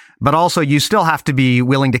you. But also you still have to be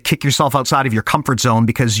willing to kick yourself outside of your comfort zone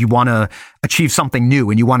because you want to achieve something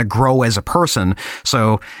new and you want to grow as a person.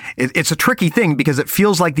 So it's a tricky thing because it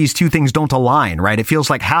feels like these two things don't align, right? It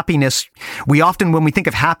feels like happiness. We often, when we think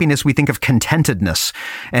of happiness, we think of contentedness.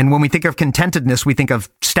 And when we think of contentedness, we think of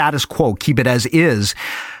status quo, keep it as is.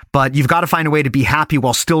 But you've got to find a way to be happy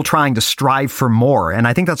while still trying to strive for more. And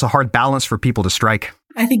I think that's a hard balance for people to strike.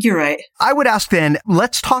 I think you're right. I would ask then,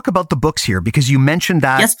 let's talk about the books here because you mentioned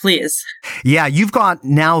that. Yes, please. Yeah, you've got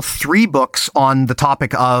now 3 books on the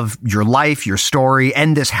topic of your life, your story,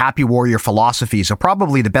 and this happy warrior philosophy. So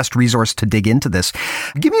probably the best resource to dig into this.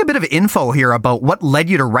 Give me a bit of info here about what led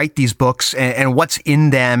you to write these books and what's in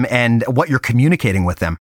them and what you're communicating with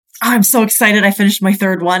them. I'm so excited. I finished my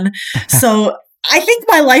 3rd one. So I think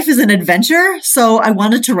my life is an adventure, so I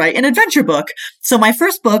wanted to write an adventure book. So my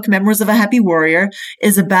first book, Memoirs of a Happy Warrior,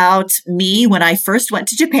 is about me when I first went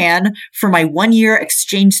to Japan for my 1-year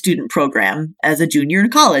exchange student program as a junior in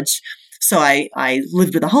college. So I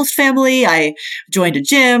lived with a host family. I joined a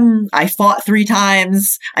gym. I fought 3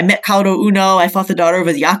 times. I met Kaoru Uno. I fought the daughter of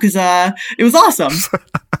a Yakuza. It was awesome.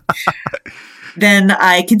 Then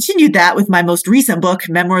I continued that with my most recent book,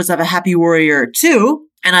 Memoirs of a Happy Warrior 2,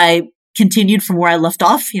 and I continued from where I left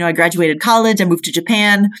off. You know, I graduated college. I moved to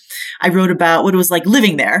Japan. I wrote about what it was like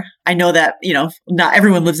living there. I know that, you know, not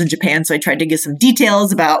everyone lives in Japan. So I tried to give some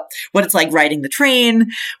details about what it's like riding the train,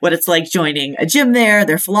 what it's like joining a gym there,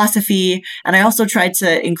 their philosophy. And I also tried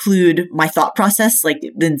to include my thought process. Like,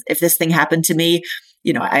 if this thing happened to me,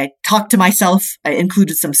 you know, I talked to myself. I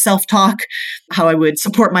included some self-talk, how I would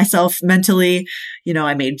support myself mentally. You know,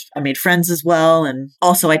 I made friends as well. And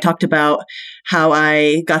also I talked about how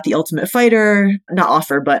I got the Ultimate Fighter, not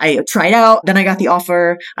offer, but I tried out. Then I got the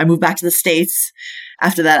offer. I moved back to the States.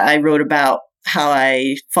 After that, I wrote about how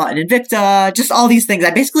I fought in Invicta, just all these things. I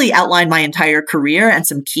basically outlined my entire career and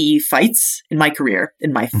some key fights in my career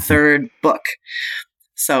in my 3rd book.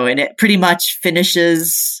 So, and it pretty much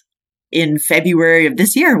finishes in February of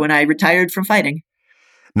this year when I retired from fighting.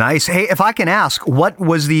 Nice. Hey, if I can ask, what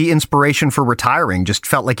was the inspiration for retiring? Just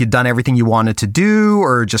felt like you'd done everything you wanted to do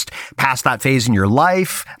or just past that phase in your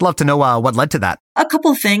life? I'd love to know what led to that. A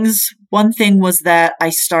couple of things. One thing was that I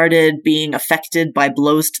started being affected by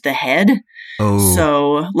blows to the head. Oh.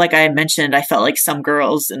 So like I mentioned, I felt like some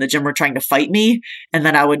girls in the gym were trying to fight me, and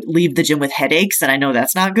then I would leave the gym with headaches, and I know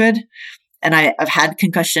that's not good. And I've had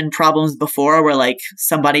concussion problems before where like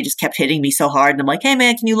somebody just kept hitting me so hard and I'm like, hey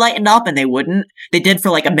man, can you lighten up? And they wouldn't. They did for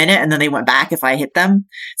like a minute and then they went back if I hit them.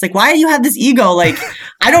 It's like, why do you have this ego? Like,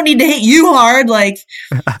 I don't need to hit you hard. Like,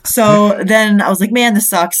 so then I was like, man, this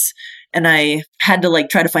sucks. And I had to like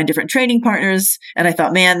try to find different training partners. And I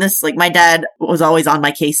thought, man, this, like, my dad was always on my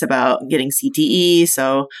case about getting CTE.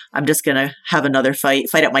 So I'm just going to have another fight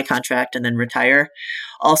out my contract and then retire.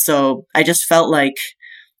 Also, I just felt like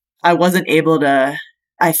I wasn't able to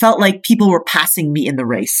I felt like people were passing me in the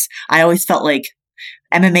race. I always felt like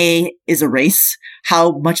MMA is a race.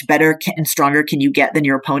 How much better and stronger can you get than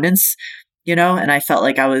your opponents? You know, and I felt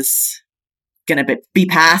like I was going to be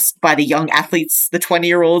passed by the young athletes, the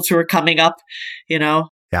 20-year-olds who are coming up, you know.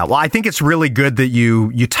 Yeah, well, I think it's really good that you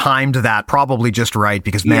timed that probably just right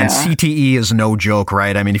because, man, CTE is no joke,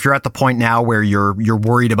 right? I mean, if you're at the point now where you're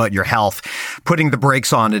worried about your health, putting the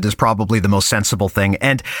brakes on it is probably the most sensible thing.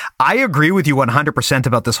 And I agree with you 100%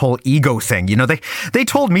 about this whole ego thing. You know, they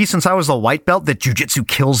told me since I was a white belt that jiu-jitsu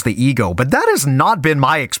kills the ego, but that has not been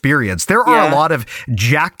my experience. There are a lot of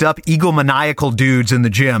jacked up egomaniacal dudes in the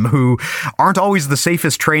gym who aren't always the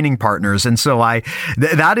safest training partners. And so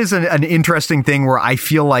that is an interesting thing where I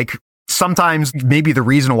feel like sometimes maybe the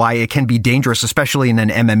reason why it can be dangerous, especially in an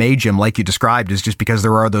MMA gym like you described, is just because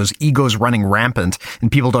there are those egos running rampant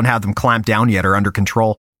and people don't have them clamped down yet or under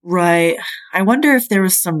control. Right. I wonder if there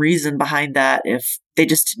was some reason behind that, if they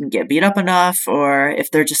just didn't get beat up enough, or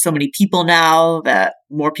if there are just so many people now that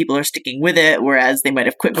more people are sticking with it, whereas they might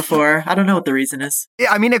have quit before. I don't know what the reason is.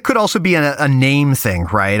 Yeah, I mean, it could also be a name thing,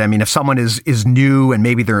 right? I mean, if someone is new and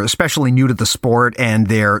maybe they're especially new to the sport and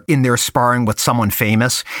they're in there sparring with someone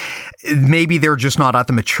famous, maybe they're just not at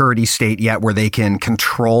the maturity state yet where they can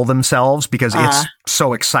control themselves because it's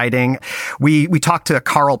so exciting. We talked to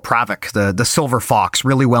Karl Pravik, the Silver Fox,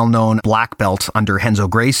 really well-known black belt under Renzo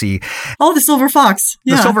Gracie. Oh, the Silver Fox.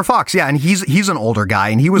 Yeah. The Silver Fox, yeah. And he's an older guy,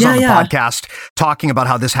 and he was on the podcast talking about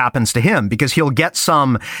how this happens to him because he'll get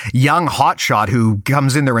some young hotshot who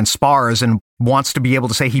comes in there and spars and wants to be able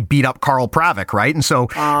to say he beat up Karl Pravik, right? And so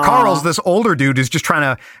Karl's this older dude who's just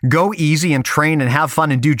trying to go easy and train and have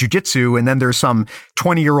fun and do jiu-jitsu, and then there's some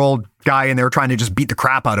 20-year-old guy in there trying to just beat the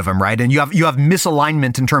crap out of him, right? And you have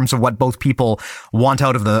misalignment in terms of what both people want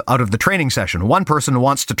out of the training session. One person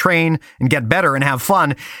wants to train and get better and have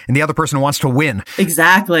fun, and the other person wants to win.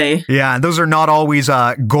 Exactly. Yeah, and those are not always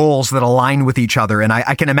goals that align with each other. And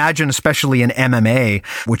I can imagine, especially in MMA,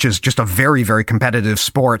 which is just a very, very competitive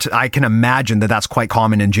sport, I can imagine that that's quite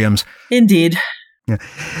common in gyms. Indeed. Yeah.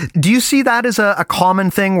 Do you see that as a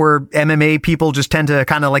common thing where MMA people just tend to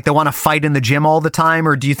kind of like they want to fight in the gym all the time?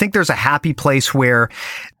 Or do you think there's a happy place where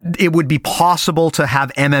it would be possible to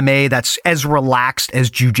have MMA that's as relaxed as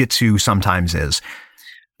jiu-jitsu sometimes is?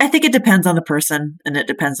 I think it depends on the person and it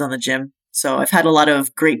depends on the gym. So I've had a lot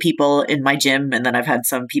of great people in my gym, and then I've had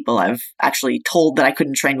some people I've actually told that I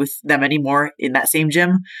couldn't train with them anymore in that same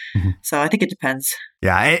gym. Mm-hmm. So I think it depends.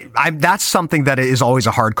 Yeah, that's something that is always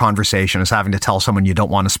a hard conversation, is having to tell someone you don't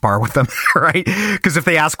want to spar with them, right? Because if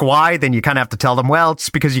they ask why, then you kind of have to tell them, well, it's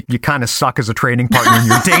because you kind of suck as a training partner and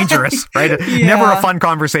you're dangerous, right? Yeah. Never a fun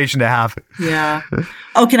conversation to have. Yeah.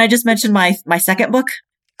 Oh, can I just mention my second book?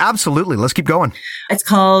 Absolutely. Let's keep going. It's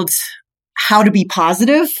called How to Be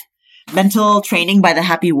Positive: Mental Training by the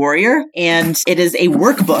Happy Warrior. And it is a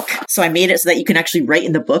workbook. So I made it so that you can actually write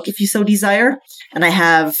in the book if you so desire. And I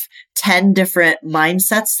have 10 different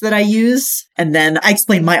mindsets that I use. And then I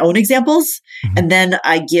explain my own examples. Mm-hmm. And then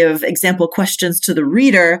I give example questions to the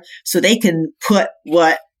reader so they can put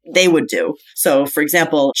what they would do. So for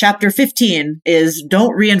example, chapter 15 is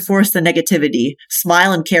don't reinforce the negativity,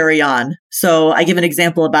 smile and carry on. So I give an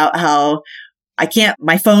example about how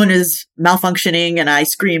my phone is malfunctioning, and I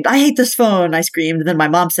screamed, I hate this phone. I screamed. And then my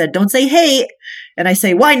mom said, don't say hate. And I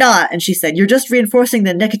say, why not? And she said, you're just reinforcing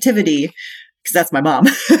the negativity, because that's my mom.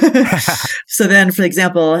 So then, for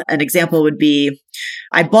example, an example would be,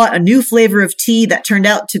 I bought a new flavor of tea that turned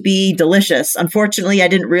out to be delicious. Unfortunately, I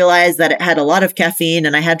didn't realize that it had a lot of caffeine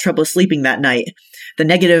and I had trouble sleeping that night. The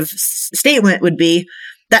negative statement would be,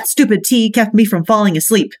 that stupid tea kept me from falling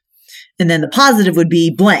asleep. And then the positive would be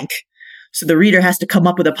blank. So the reader has to come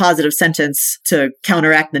up with a positive sentence to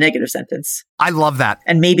counteract the negative sentence. I love that.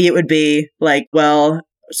 And maybe it would be like, well,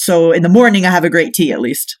 so in the morning, I have a great tea at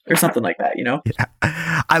least, or something like that, you know?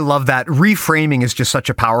 Yeah. I love that. Reframing is just such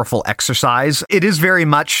a powerful exercise. It is very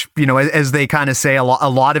much, you know, as they kind of say, a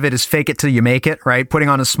lot of it is fake it till you make it, right? Putting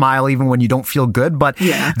on a smile even when you don't feel good. But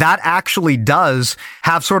that actually does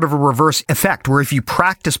have sort of a reverse effect where if you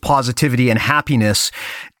practice positivity and happiness,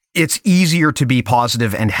 it's easier to be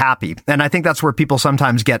positive and happy. And I think that's where people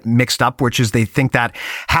sometimes get mixed up, which is they think that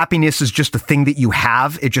happiness is just a thing that you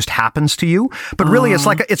have. It just happens to you. But really, it's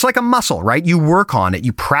like a muscle, right? You work on it,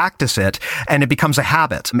 you practice it, and it becomes a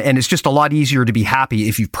habit. And it's just a lot easier to be happy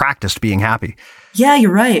if you've practiced being happy. Yeah,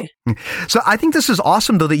 you're right. So I think this is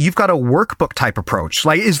awesome, though, that you've got a workbook type approach.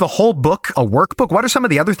 Like, is the whole book a workbook? What are some of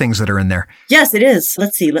the other things that are in there? Yes, it is.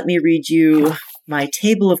 Let's see. Let me read you my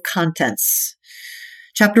table of contents.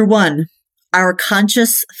 Chapter 1, our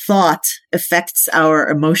conscious thought affects our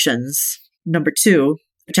emotions. Number 2,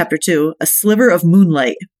 Chapter 2, a sliver of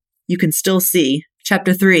moonlight. You can still see.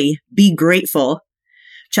 Chapter 3, be grateful.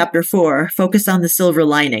 Chapter 4, focus on the silver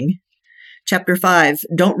lining. Chapter 5,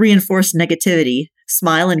 don't reinforce negativity.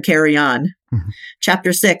 Smile and carry on. Mm-hmm.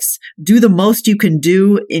 Chapter 6, do the most you can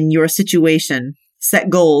do in your situation. Set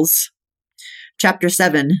goals. Chapter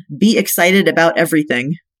 7, be excited about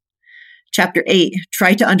everything. Chapter 8,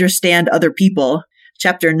 try to understand other people.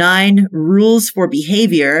 Chapter 9, rules for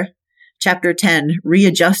behavior. Chapter 10,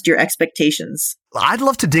 readjust your expectations. I'd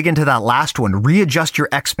love to dig into that last one, readjust your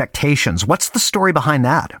expectations. What's the story behind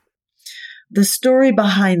that? The story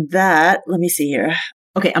behind that, let me see here.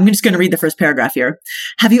 Okay, I'm just going to read the first paragraph here.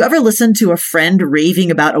 Have you ever listened to a friend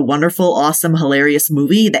raving about a wonderful, awesome, hilarious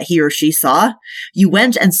movie that he or she saw? You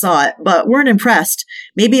went and saw it, but weren't impressed.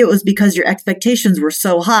 Maybe it was because your expectations were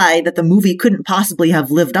so high that the movie couldn't possibly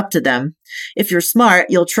have lived up to them. If you're smart,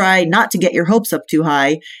 you'll try not to get your hopes up too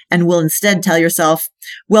high and will instead tell yourself,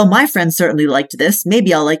 well, my friend certainly liked this.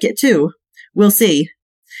 Maybe I'll like it too. We'll see.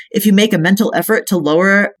 If you make a mental effort to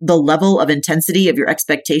lower the level of intensity of your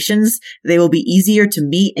expectations, they will be easier to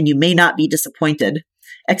meet and you may not be disappointed.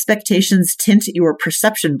 Expectations tint your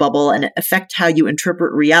perception bubble and affect how you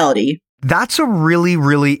interpret reality. That's a really,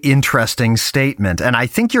 really interesting statement. And I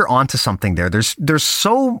think you're onto something there. There's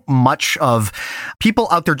so much of people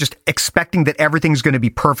out there just expecting that everything's going to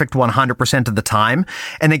be perfect 100% of the time,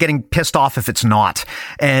 and they're getting pissed off if it's not.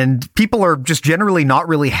 And people are just generally not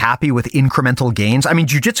really happy with incremental gains. I mean,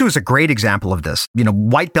 jiu-jitsu is a great example of this. You know,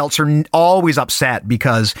 white belts are always upset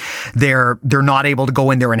because they're not able to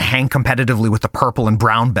go in there and hang competitively with the purple and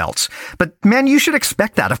brown belts. But man, you should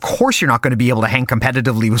expect that. Of course, you're not going to be able to hang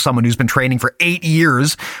competitively with someone who's been training for 8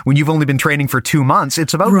 years when you've only been training for 2 months.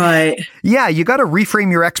 It's about, right. Yeah, you got to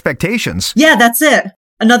reframe your expectations. Yeah, that's it.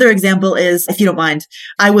 Another example is, if you don't mind,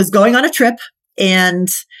 I was going on a trip and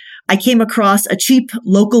I came across a cheap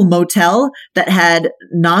local motel that had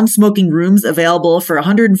non-smoking rooms available for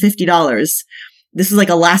 $150. This is like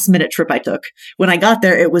a last minute trip I took. When I got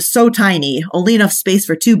there, it was so tiny, only enough space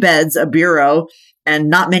for 2 beds, a bureau,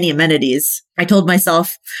 and not many amenities. I told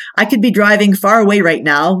myself, I could be driving far away right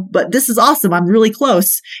now, but this is awesome. I'm really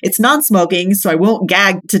close. It's non-smoking, so I won't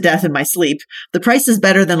gag to death in my sleep. The price is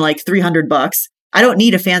better than like $300. I don't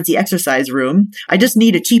need a fancy exercise room. I just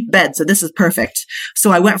need a cheap bed, so this is perfect.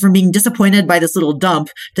 So I went from being disappointed by this little dump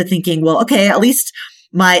to thinking, well, okay, at least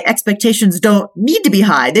my expectations don't need to be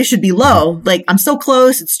high. They should be low. Like, I'm so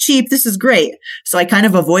close. It's cheap. This is great. So I kind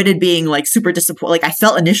of avoided being like super disappointed. Like, I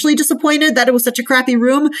felt initially disappointed that it was such a crappy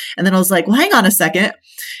room. And then I was like, well, hang on a second.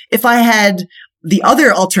 If I had the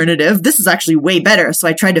other alternative, this is actually way better. So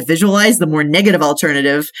I tried to visualize the more negative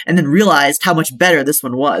alternative and then realized how much better this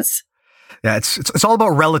one was. Yeah, it's all about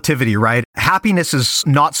relativity, right? Happiness is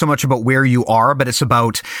not so much about where you are, but it's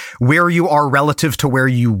about where you are relative to where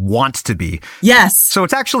you want to be. Yes. So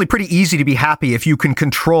it's actually pretty easy to be happy if you can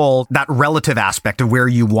control that relative aspect of where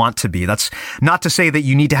you want to be. That's not to say that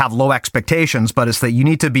you need to have low expectations, but it's that you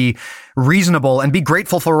need to be reasonable and be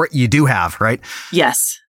grateful for what you do have, right?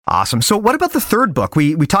 Yes. Awesome. So what about the third book?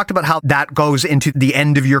 We talked about how that goes into the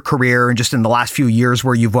end of your career and just in the last few years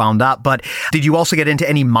where you've wound up. But did you also get into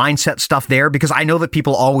any mindset stuff there? Because I know that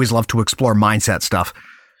people always love to explore mindset stuff.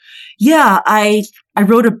 Yeah, I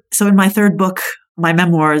wrote so in my third book, my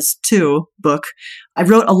memoirs 2 book, I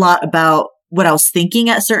wrote a lot about what I was thinking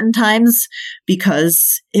at certain times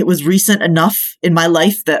because it was recent enough in my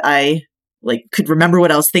life that I could remember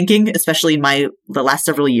what I was thinking, especially in the last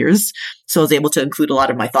several years. So I was able to include a lot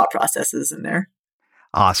of my thought processes in there.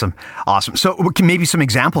 Awesome. So maybe some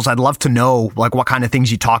examples. I'd love to know like what kind of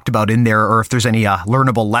things you talked about in there, or if there's any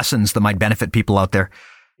learnable lessons that might benefit people out there.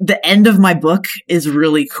 The end of my book is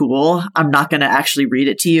really cool. I'm not going to actually read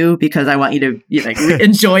it to you because I want you to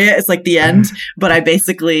enjoy it. It's like the end. But I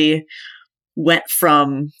basically went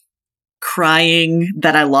from crying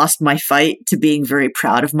that I lost my fight to being very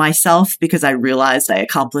proud of myself because I realized I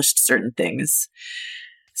accomplished certain things.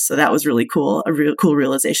 So that was really cool. A real cool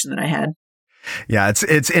realization that I had. Yeah,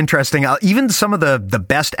 it's interesting. Even some of the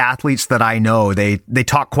best athletes that I know, they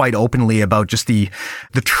talk quite openly about just the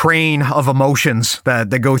train of emotions that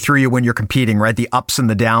go through you when you're competing, right? The ups and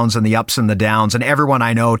the downs and the ups and the downs. And everyone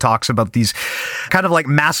I know talks about these kind of like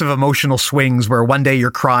massive emotional swings where one day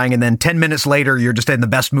you're crying and then 10 minutes later you're just in the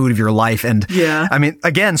best mood of your life. And yeah, I mean,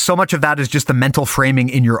 again, so much of that is just the mental framing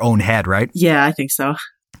in your own head, right? Yeah, I think so.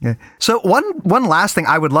 Yeah. So one last thing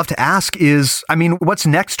I would love to ask is, I mean, what's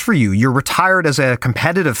next for you? You're retired as a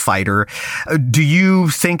competitive fighter. Do you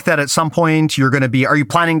think that at some point are you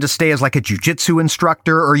planning to stay as like a jiu-jitsu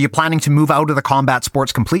instructor, or are you planning to move out of the combat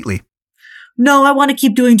sports completely? No, I want to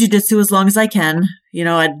keep doing jiu-jitsu as long as I can.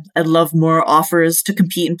 I'd love more offers to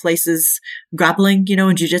compete in places grappling,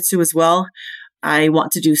 in jiu-jitsu as well. I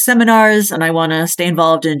want to do seminars and I want to stay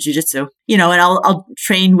involved in jiu-jitsu, and I'll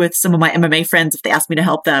train with some of my MMA friends if they ask me to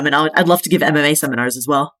help them. And I'd love to give MMA seminars as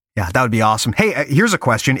well. Yeah, that would be awesome. Hey, here's a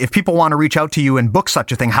question. If people want to reach out to you and book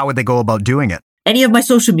such a thing, how would they go about doing it? Any of my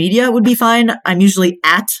social media would be fine. I'm usually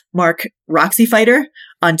at Mark Roxy Fighter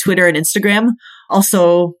on Twitter and Instagram.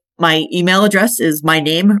 Also, my email address is my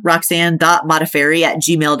name,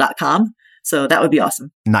 roxanne.modafferi@gmail.com. So that would be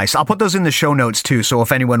awesome. Nice. I'll put those in the show notes too. So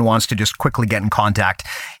if anyone wants to just quickly get in contact,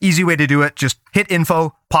 easy way to do it. Just hit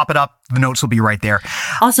info, pop it up. The notes will be right there.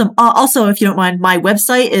 Awesome. Also, if you don't mind, my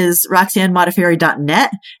website is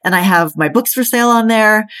roxannemodafferi.net, and I have my books for sale on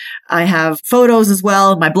there. I have photos as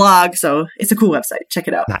well, my blog. So it's a cool website. Check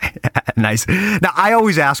it out. Nice. Now, I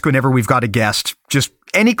always ask whenever we've got a guest, just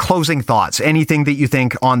any closing thoughts, anything that you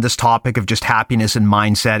think on this topic of just happiness and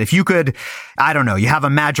mindset. If you could, I don't know, you have a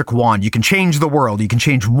magic wand, you can change the world. You can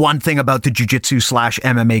change one thing about the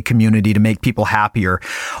jiu-jitsu/MMA community to make people happier.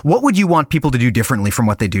 What would you want people to do differently from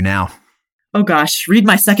what they do now? Oh gosh, read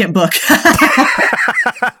my second book.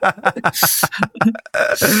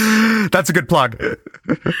 That's a good plug.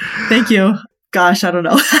 Thank you. Gosh, I don't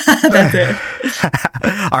know. That's it.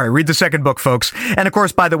 All right, read the second book, folks. And of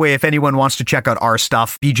course, by the way, if anyone wants to check out our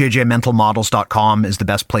stuff, bjjmentalmodels.com is the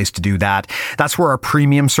best place to do that. That's where our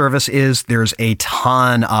premium service is. There's a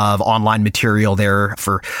ton of online material there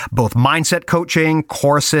for both mindset coaching,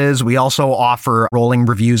 courses. We also offer rolling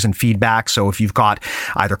reviews and feedback. So if you've got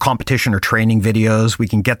either competition or training videos, we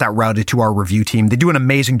can get that routed to our review team. They do an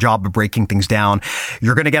amazing job of breaking things down.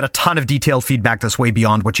 You're going to get a ton of detailed feedback that's way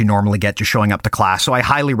beyond what you normally get just showing up to class. So I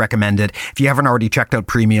highly recommend it. If you haven't already checked out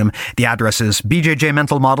premium, the address is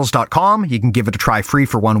bjjmentalmodels.com. You can give it a try free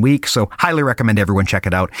for 1 week. So highly recommend everyone check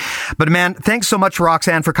it out. But man, thanks so much,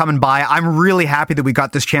 Roxanne, for coming by. I'm really happy that we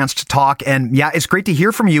got this chance to talk. And yeah, it's great to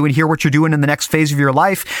hear from you and hear what you're doing in the next phase of your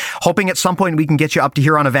life. Hoping at some point we can get you up to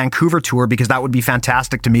here on a Vancouver tour, because that would be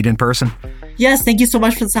fantastic to meet in person. Yes, thank you so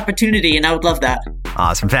much for this opportunity, and I would love that.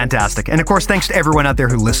 Awesome. Fantastic. And of course, thanks to everyone out there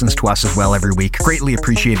who listens to us as well every week. Greatly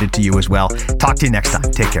appreciated to you as well. Talk to you next time.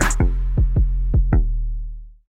 Take care.